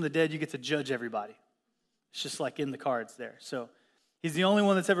raise from the dead, you get to judge everybody. It's just like in the cards there. So he's the only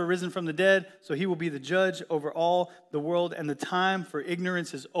one that's ever risen from the dead. So he will be the judge over all the world. And the time for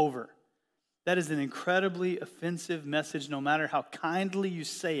ignorance is over. That is an incredibly offensive message, no matter how kindly you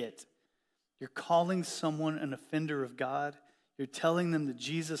say it. You're calling someone an offender of God. You're telling them that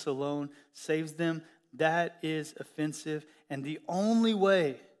Jesus alone saves them. That is offensive. And the only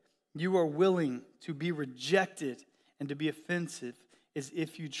way you are willing to be rejected and to be offensive is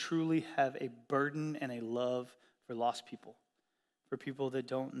if you truly have a burden and a love for lost people, for people that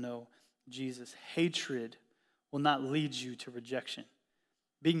don't know Jesus. Hatred will not lead you to rejection.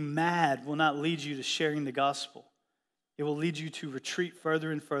 Being mad will not lead you to sharing the gospel. It will lead you to retreat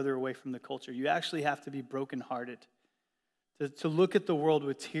further and further away from the culture. You actually have to be brokenhearted, to look at the world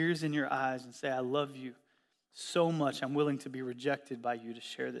with tears in your eyes and say, I love you so much, I'm willing to be rejected by you to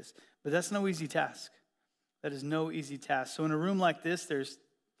share this. But that's no easy task. That is no easy task. So in a room like this, there's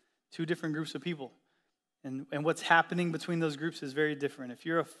two different groups of people. And what's happening between those groups is very different. If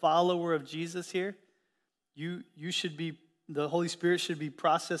you're a follower of Jesus here, you should be, the Holy Spirit should be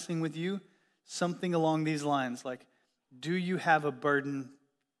processing with you something along these lines, like, do you have a burden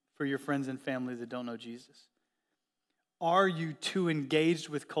for your friends and family that don't know Jesus? Are you too engaged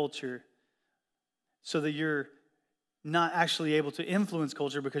with culture so that you're not actually able to influence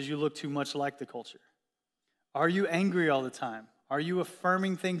culture because you look too much like the culture? Are you angry all the time? Are you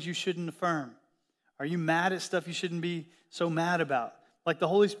affirming things you shouldn't affirm? Are you mad at stuff you shouldn't be so mad about? Like, the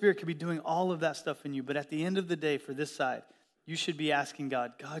Holy Spirit could be doing all of that stuff in you, but at the end of the day, for this side, you should be asking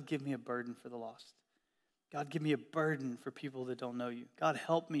God, God, give me a burden for the lost. God, give me a burden for people that don't know you. God,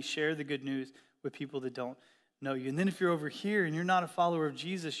 help me share the good news with people that don't know you. And then if you're over here and you're not a follower of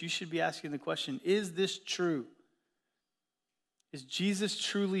Jesus, you should be asking the question, is this true? Is Jesus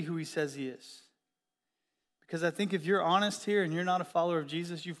truly who he says he is? Because I think if you're honest here and you're not a follower of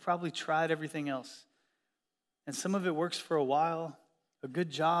Jesus, you've probably tried everything else. And some of it works for a while. A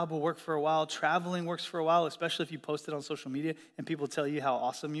good job will work for a while. Traveling works for a while, especially if you post it on social media and people tell you how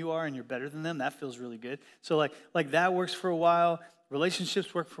awesome you are and you're better than them. That feels really good. So like that works for a while.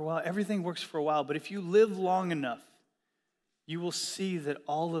 Relationships work for a while. Everything works for a while. But if you live long enough, you will see that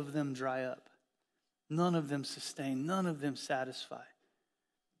all of them dry up. None of them sustain. None of them satisfy.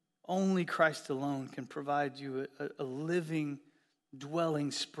 Only Christ alone can provide you a living, dwelling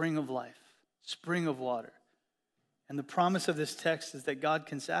spring of life. spring of water. And the promise of this text is that God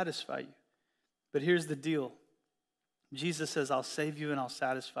can satisfy you. But here's the deal. Jesus says, I'll save you and I'll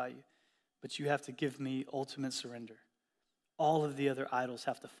satisfy you, but you have to give me ultimate surrender. All of the other idols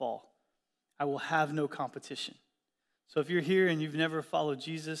have to fall. I will have no competition. So if you're here and you've never followed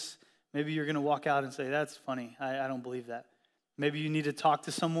Jesus, maybe you're going to walk out and say, that's funny. I don't believe that. Maybe you need to talk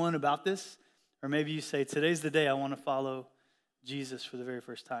to someone about this. Or maybe you say, today's the day I want to follow Jesus for the very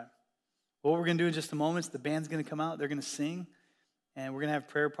first time. What we're going to do in just a moment is the band's going to come out. They're going to sing. And we're going to have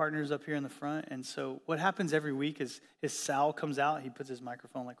prayer partners up here in the front. And so what happens every week is Sal comes out. He puts his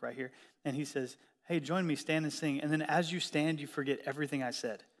microphone like right here. And he says, hey, join me, stand and sing. And then as you stand, you forget everything I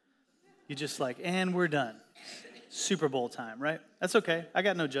said. You just like, and we're done. Super Bowl time, right? That's okay. I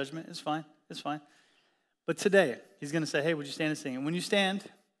got no judgment. It's fine. It's fine. But today, he's going to say, hey, would you stand and sing? And when you stand,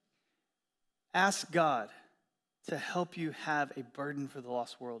 ask God to help you have a burden for the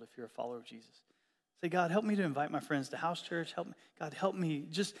lost world if you're a follower of Jesus. Say, God, help me to invite my friends to house church. Help me. God, help me.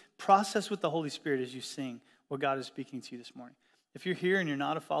 Just process with the Holy Spirit as you sing what God is speaking to you this morning. If you're here and you're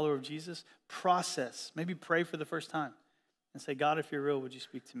not a follower of Jesus, process. Maybe pray for the first time and say, God, if you're real, would you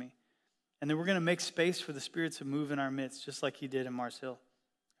speak to me? And then we're going to make space for the Spirit to move in our midst, just like he did in Mars Hill.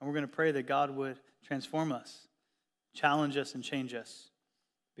 And we're going to pray that God would transform us, challenge us, and change us.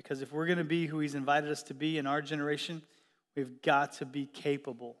 Because if we're going to be who he's invited us to be in our generation, we've got to be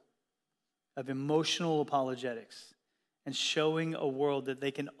capable of emotional apologetics and showing a world that they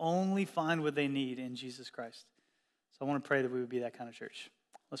can only find what they need in Jesus Christ. So I want to pray that we would be that kind of church.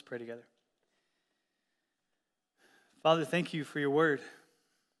 Let's pray together. Father, thank you for your word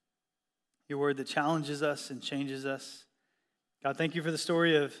that challenges us and changes us. God, thank you for the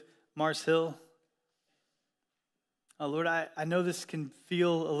story of Mars Hill. Lord, I know this can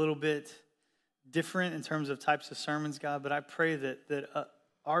feel a little bit different in terms of types of sermons, God, but I pray that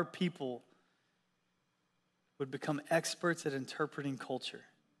our people would become experts at interpreting culture,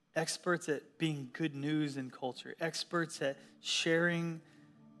 experts at being good news in culture, experts at sharing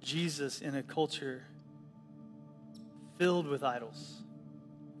Jesus in a culture filled with idols,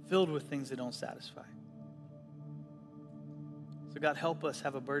 filled with things that don't satisfy. So God, help us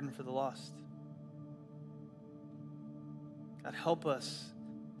have a burden for the lost. God, help us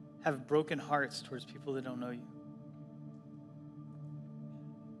have broken hearts towards people that don't know you.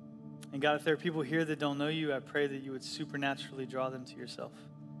 And God, if there are people here that don't know you, I pray that you would supernaturally draw them to yourself.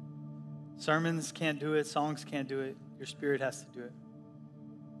 Sermons can't do it. Songs can't do it. Your Spirit has to do it.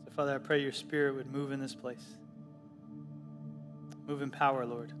 So, Father, I pray your Spirit would move in this place. Move in power,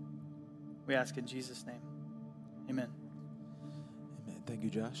 Lord. We ask in Jesus' name. Amen. Amen. Thank you,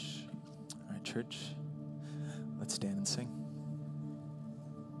 Josh. All right, church, let's stand and sing.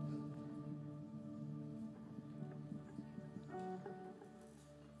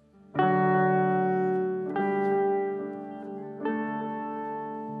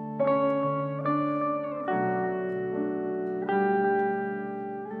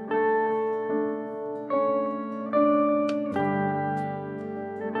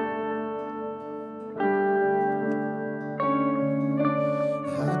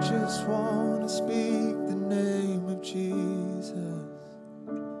 Just want to speak the name of Jesus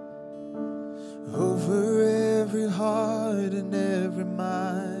over every heart and every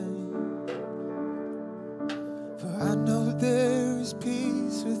mind. For I know there is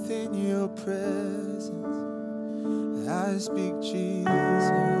peace within your presence. I speak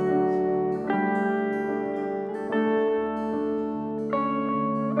Jesus.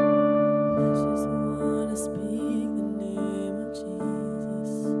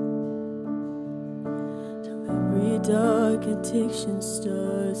 Dark addiction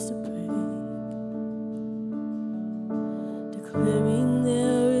starts to break, declaring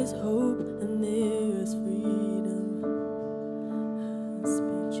there is hope and there is freedom. I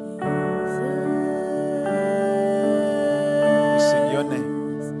speak Jesus. We sing your name.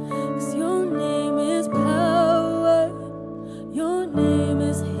 'Cause your name is power, your name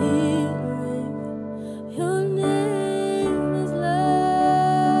is healing, your name is life.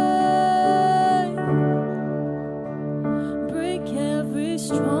 Break every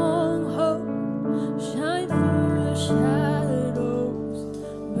strong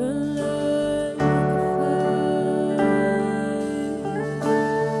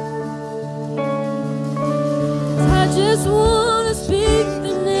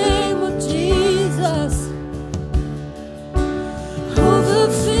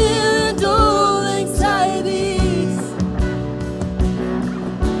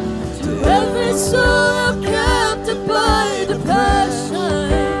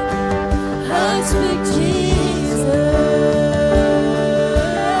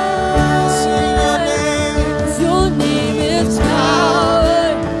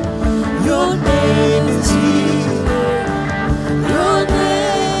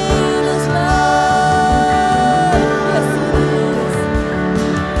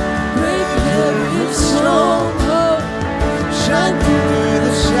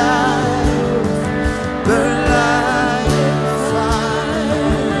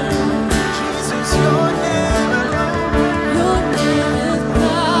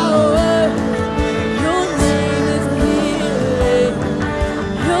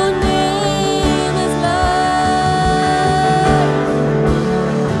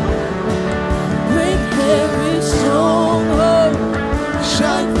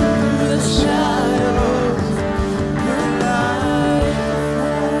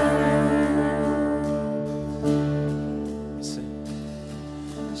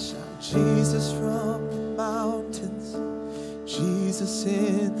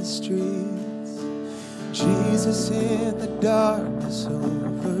the streets. Jesus in the darkness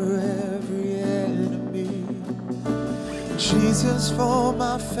over every enemy. Jesus for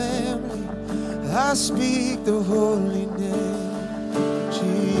my family, I speak the holy name.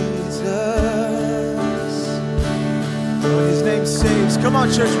 Jesus. Oh, his name saves. Come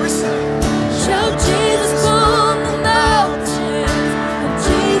on, church, we're saying. Shout Jesus from the mountains, and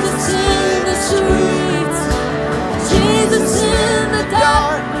Jesus in the streets, Jesus in the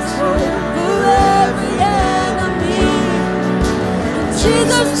darkness over every enemy.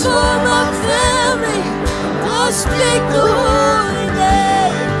 Jesus for my family, I'll speak the holy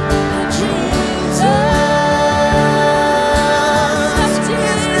name of Jesus.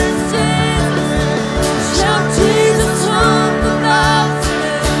 Shout Jesus from the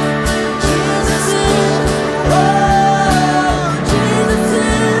mountains, Jesus in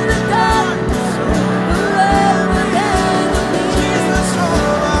the darkness over every enemy. Jesus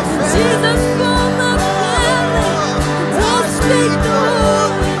for my family, I'll speak the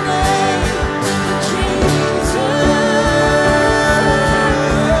holy name of Jesus.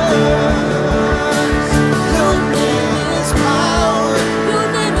 Your name is power. Your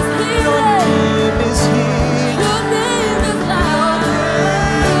name is Your healing. name is healing. Your name is life.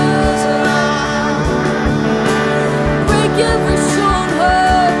 Break every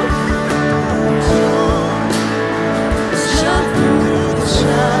stronghold. Shine through the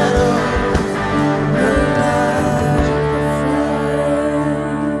shadows.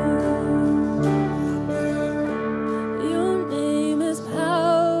 Your name is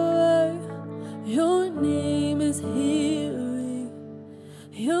power. Your name is healing.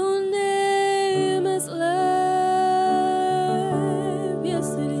 Your name is life.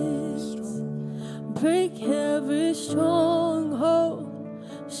 Yes, it is. Break every stronghold.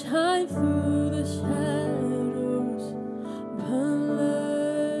 Shine through the shadows. Burn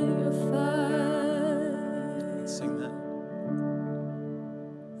like a fire. Let's sing that.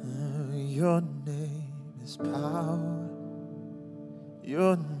 Your name is power.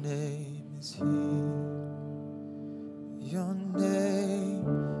 Your name is healing. Your name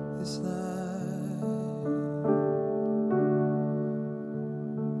is life.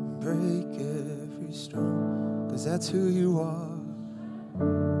 Break every stone, 'cause that's who you are.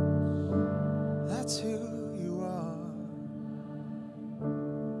 That's who you are.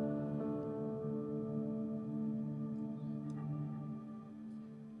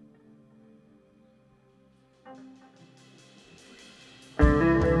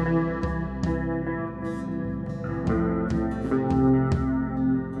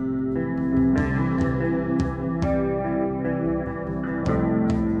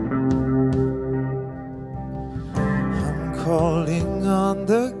 I'm calling on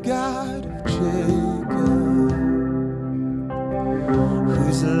the God of Jacob,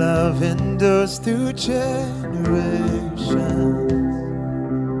 whose love endures through generations.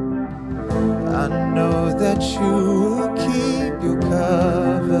 I know that you will keep your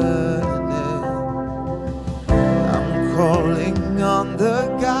covenant. I'm calling on the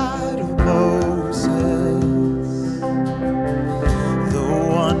God of Moses, the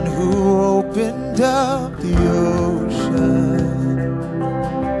one who opened up the ocean.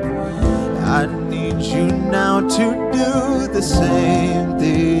 I need you now to do the same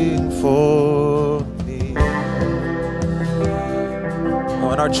thing for me.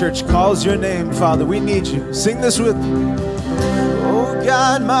 When our church calls your name, Father, we need you. Sing this with me. Oh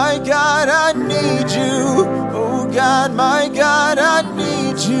God, my God, I need you. Oh God, my God, I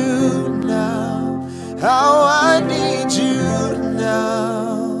need you now. How I need you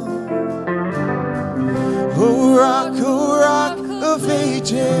now. Oh rock of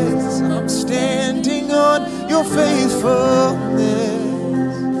ages, I'm standing on your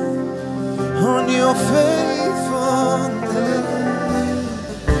faithfulness, on your faithfulness.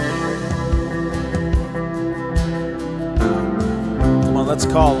 Come on, let's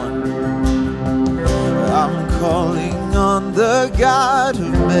call him. I'm calling on the God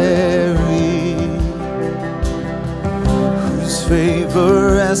of Mary, whose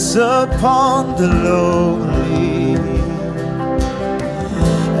favor rests upon the lowly.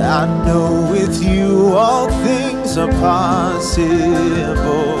 I know with you all things are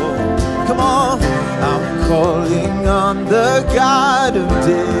possible. Come on, I'm calling on the God of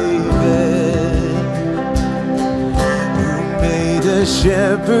David, who made a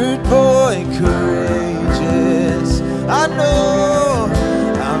shepherd boy courageous. I know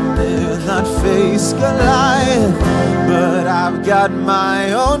I may not face Goliath, but I've got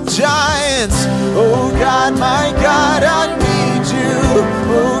my own giants. Oh God, my God, I need you.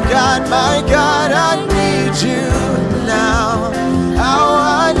 Oh God, my God, I need you now. How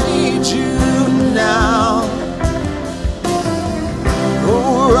I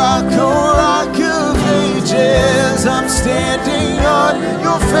standing on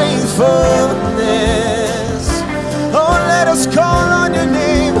your faithfulness. Oh, let us call on your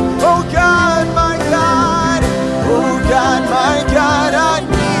name. Oh God, my God. Oh God, my God, I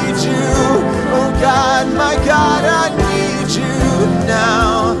need you. Oh God, my God, I need you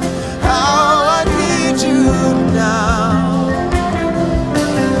now. How I need you now.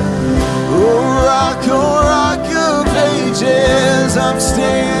 Oh rock of ages, I'm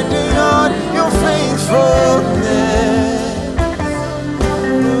standing on your faithfulness.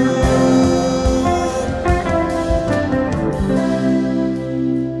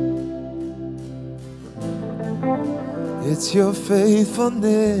 It's your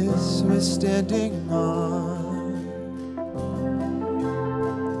faithfulness we're standing on.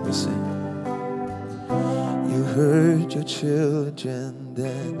 We sing. You heard your children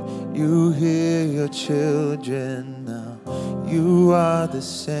then, you hear your children now. You are the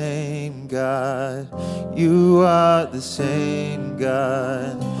same God. You are the same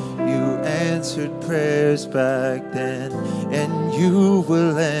God. You answered prayers back then, and you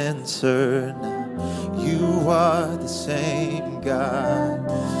will answer now. You are the same God.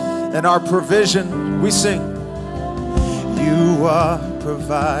 And our provision, we sing. You are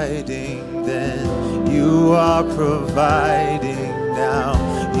providing then, you are providing now.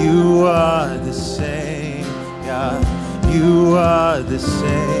 You are the same God. You are the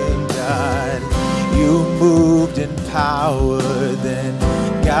same God. You moved in power then,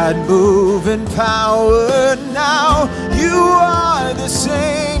 God, move in power now. You are the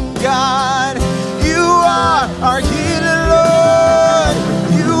same God. You are our healer, Lord.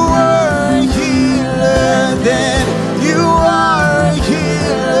 You were a healer then. You are a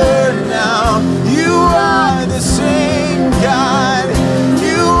healer now. You are the same God.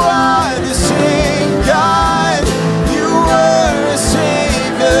 You are the same God. You were a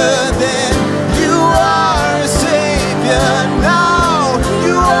Savior then. You are a Savior now.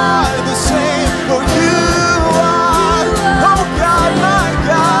 You are the same. Oh, you are. Oh, God, my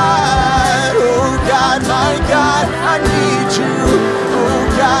God. Oh, God, my God, I need you. Oh,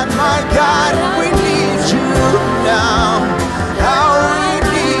 God, my God, we need you now. How we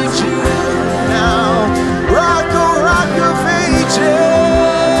need you now. Rock of ages,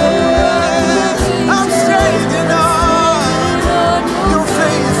 I'm standing on your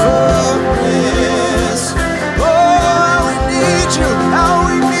faithfulness. Oh, we need you. How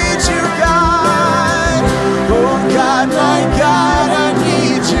we need you, God. Oh, God, my God, I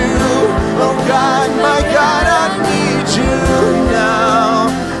need you. Oh, God, my God, I need you now.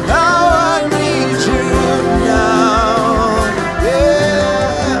 How I need you now.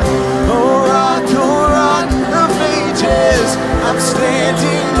 Yeah. Oh, rock of ages, I'm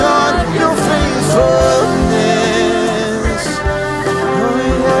standing on your faithfulness. Oh,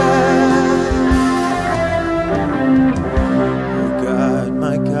 yeah. Oh, God,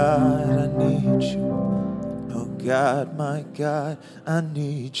 my God, I need you. Oh, God, my God, I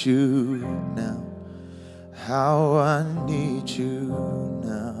need you now. How I need you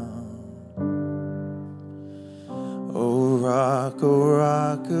now. Oh, rock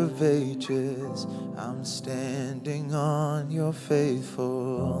of ages, I'm standing on your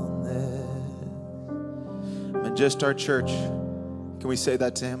faithfulness. And just our church, can we say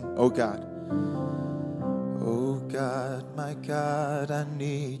that to him? Oh, God. Oh, God, my God, I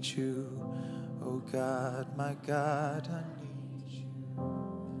need you. Oh, God, my God, I need you.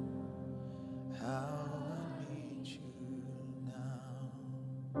 How I need you now.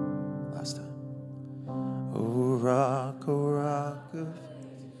 Last time. Oh, rock of,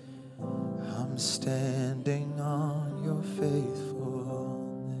 I'm standing on your faithfulness.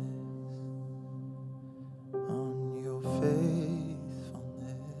 On your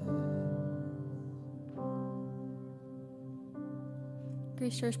faithfulness.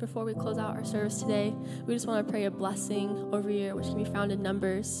 Grace Church, before we close out our service today, we just want to pray a blessing over you, which can be found in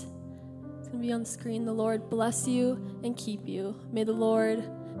Numbers. It's going to be on the screen. The Lord bless you and keep you. May the Lord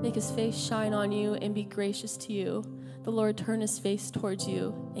make his face shine on you and be gracious to you. The Lord turn his face towards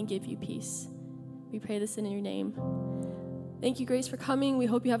you and give you peace. We pray this in your name. Thank you, Grace, for coming. We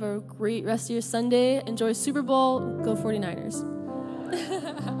hope you have a great rest of your Sunday. Enjoy Super Bowl. Go 49ers.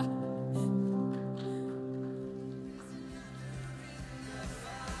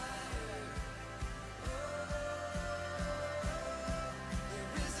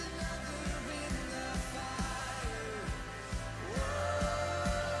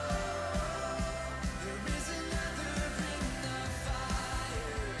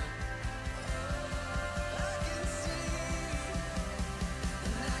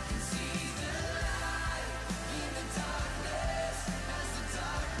 As the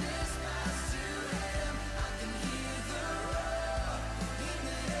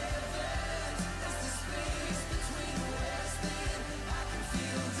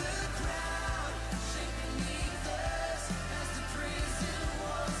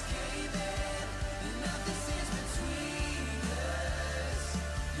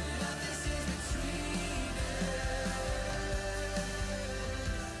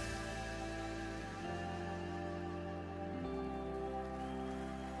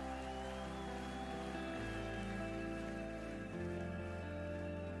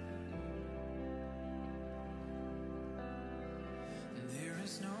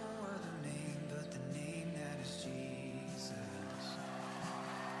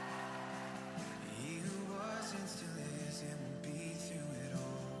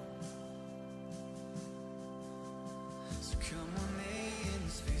Come on, lay in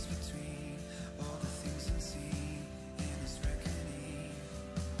the space between all the things unseen in this reckoning.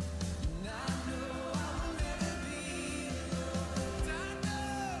 And I know I will never be alone. I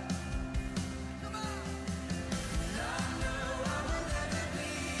know, come on. And I know I will never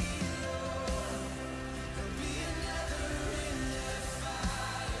be alone. There'll be another in the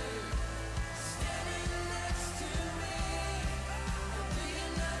fire, standing next to me. There'll be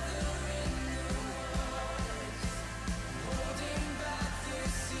another in the waters, holding back the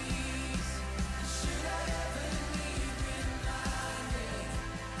seas. And should I ever need reminding,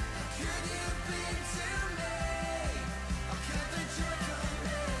 how could you be to me? I'll count the joy from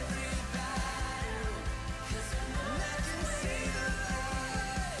every battle, 'cause I know I can see the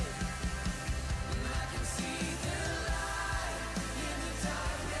light. And I can see the light in the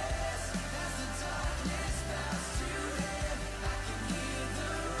darkness, as the darkness bows to him. I can hear the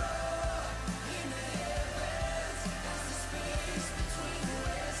roar in the heavens, as the space between the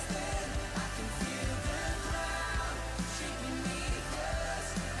west and I can feel the ground shake beneath us,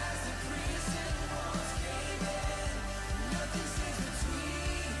 as the prison walls cave in. Nothing stays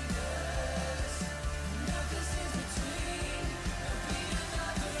between us, nothing stays between. There'll be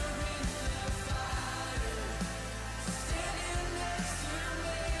another in the fire, standing next to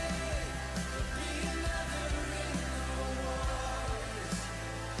me. There'll be another in the waters,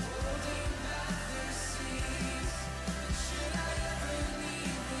 holding back the seas. And should I ever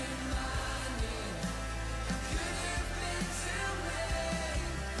need reminding, how could you be to me?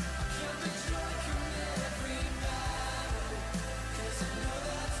 I'll count the joy from every battle, 'cause I know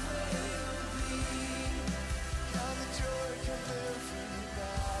that's where you'll be. Count the joy from every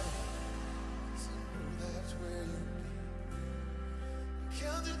battle, 'cause I know that's where you'll be.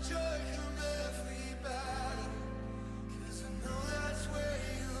 Count the joy from every battle, 'cause I know that's where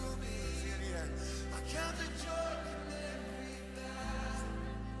you'll be. I count the joy from every battle,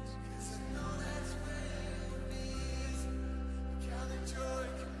 'cause I know that's where you'll be. I count the joy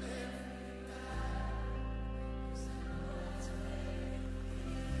from every battle, 'cause I know that's where you'll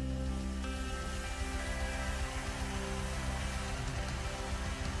be.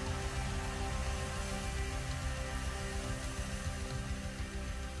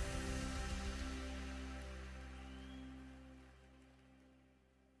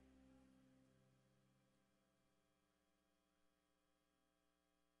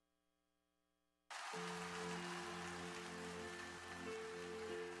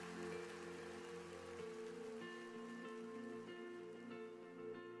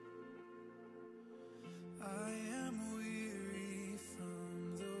 I am weary from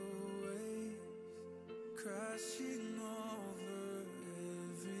the waves crashing over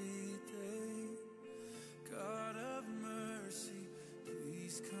every day. God of mercy,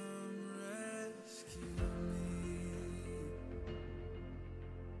 please come rescue me.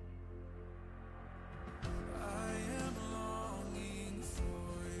 I am longing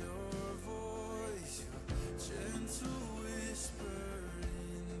for your voice, your gentle whisper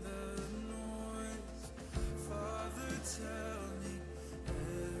in the noise. Father, tell me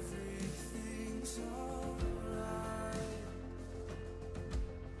everything's alright.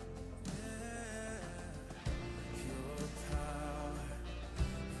 Yeah. Your power,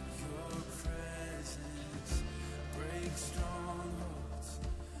 your presence break strongholds.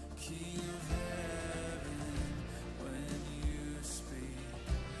 King of heaven, when you speak,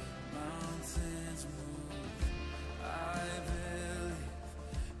 mountains move. I believe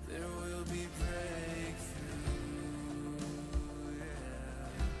there will be breakthrough. Yeah.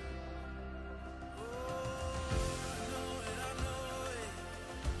 Oh, I know it, I know it.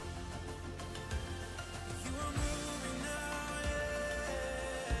 You are moving now,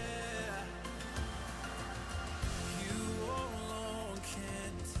 yeah. You alone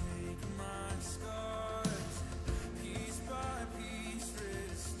can take my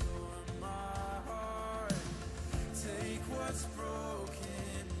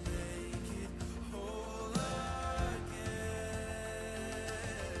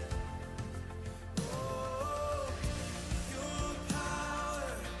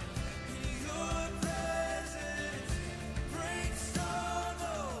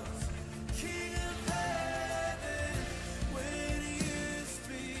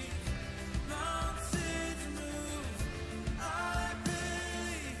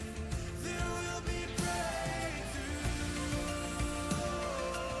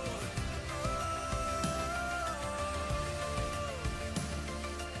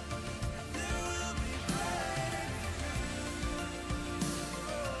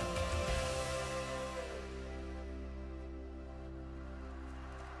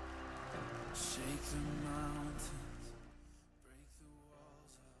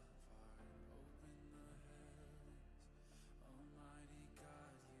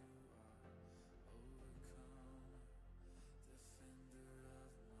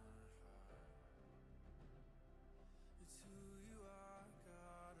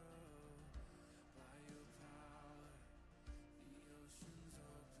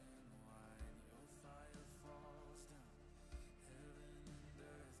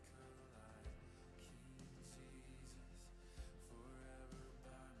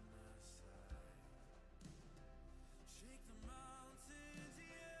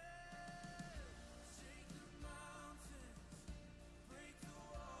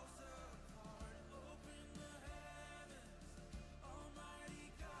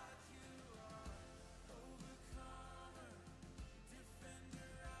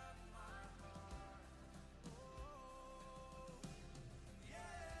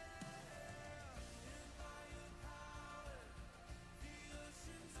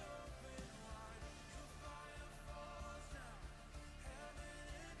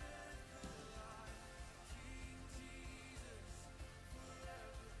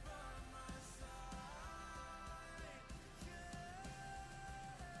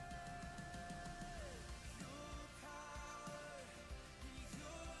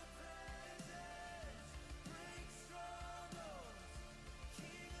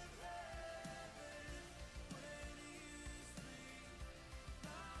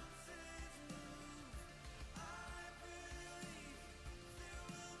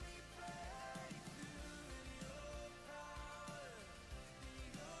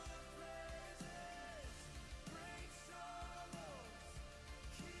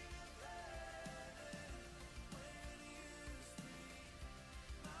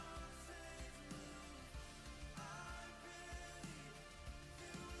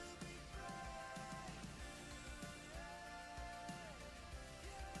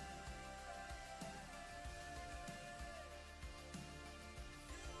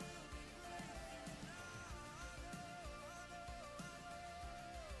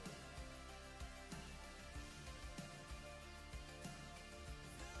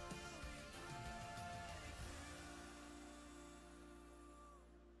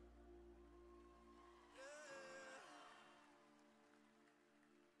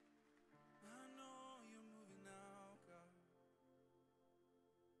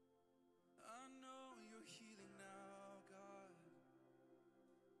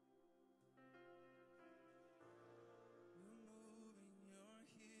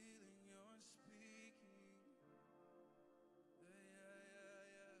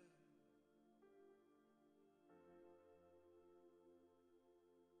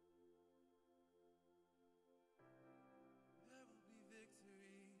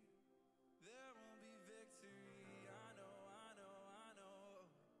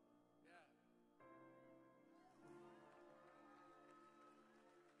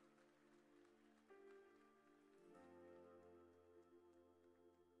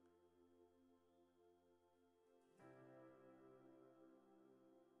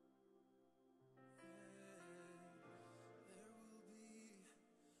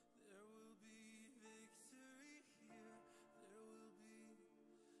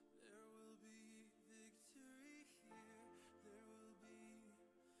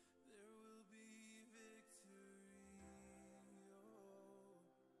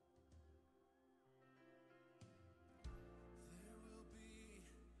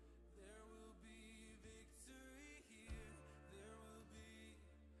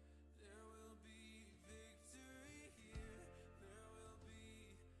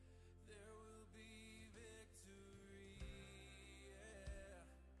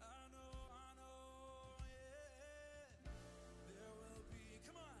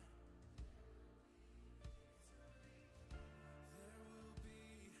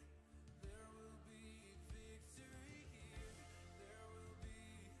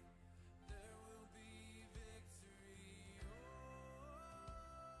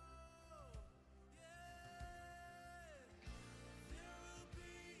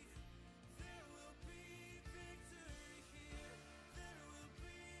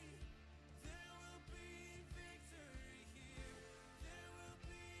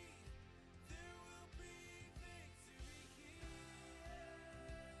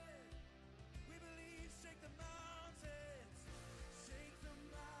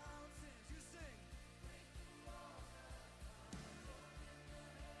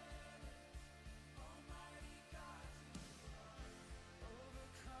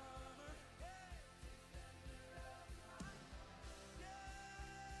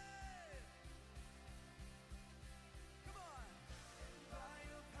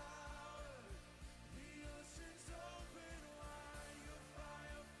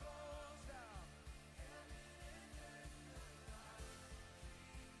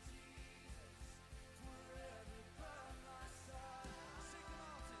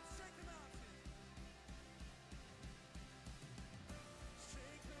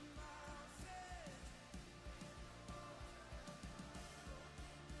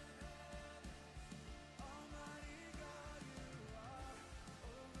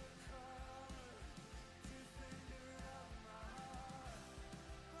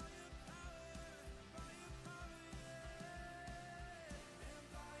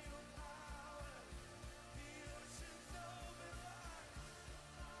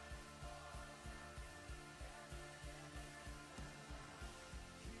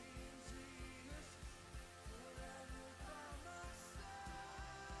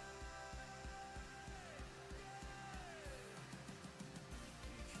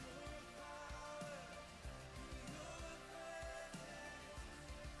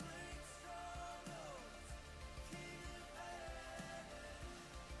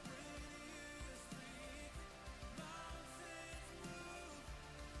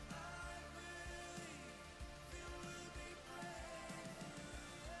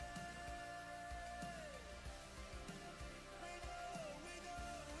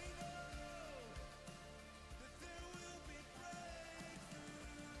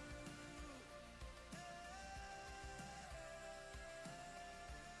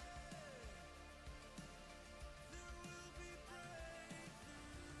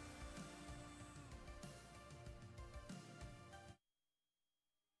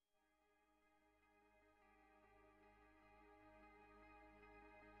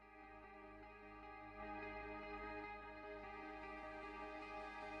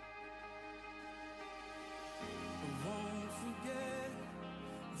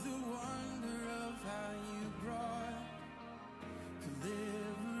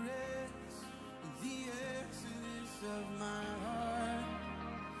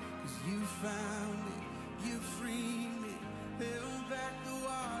found me, you freed me, held back the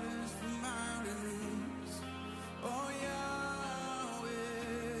waters from mountain roots. Oh,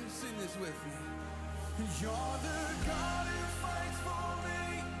 Yahweh, sing this with me. You're the God who fights for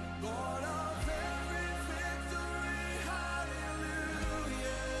me, Lord of every victory. Hallelujah,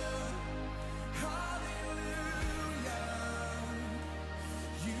 hallelujah.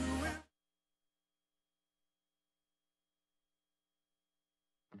 You will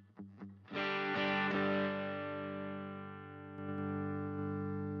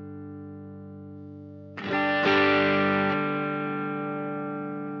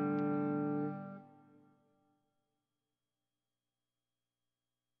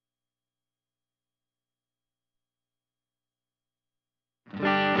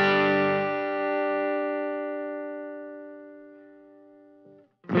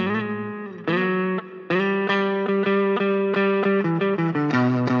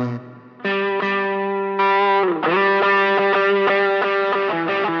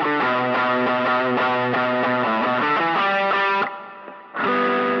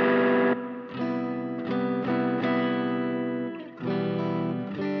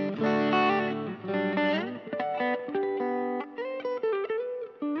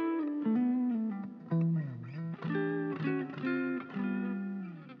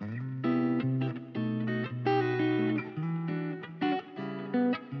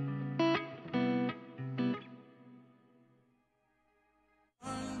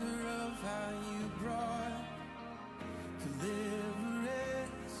wonder of how you brought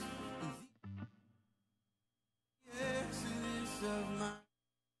deliverance, the exodus of my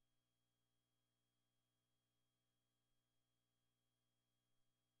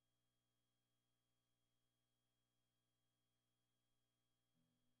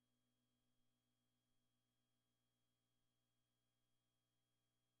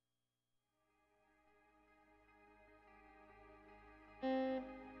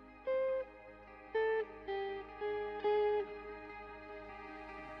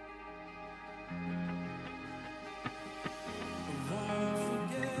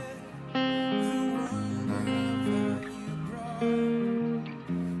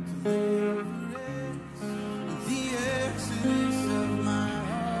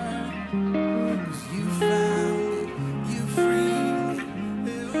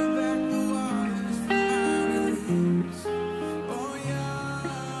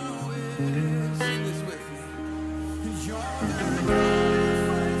Sing this with me. You're the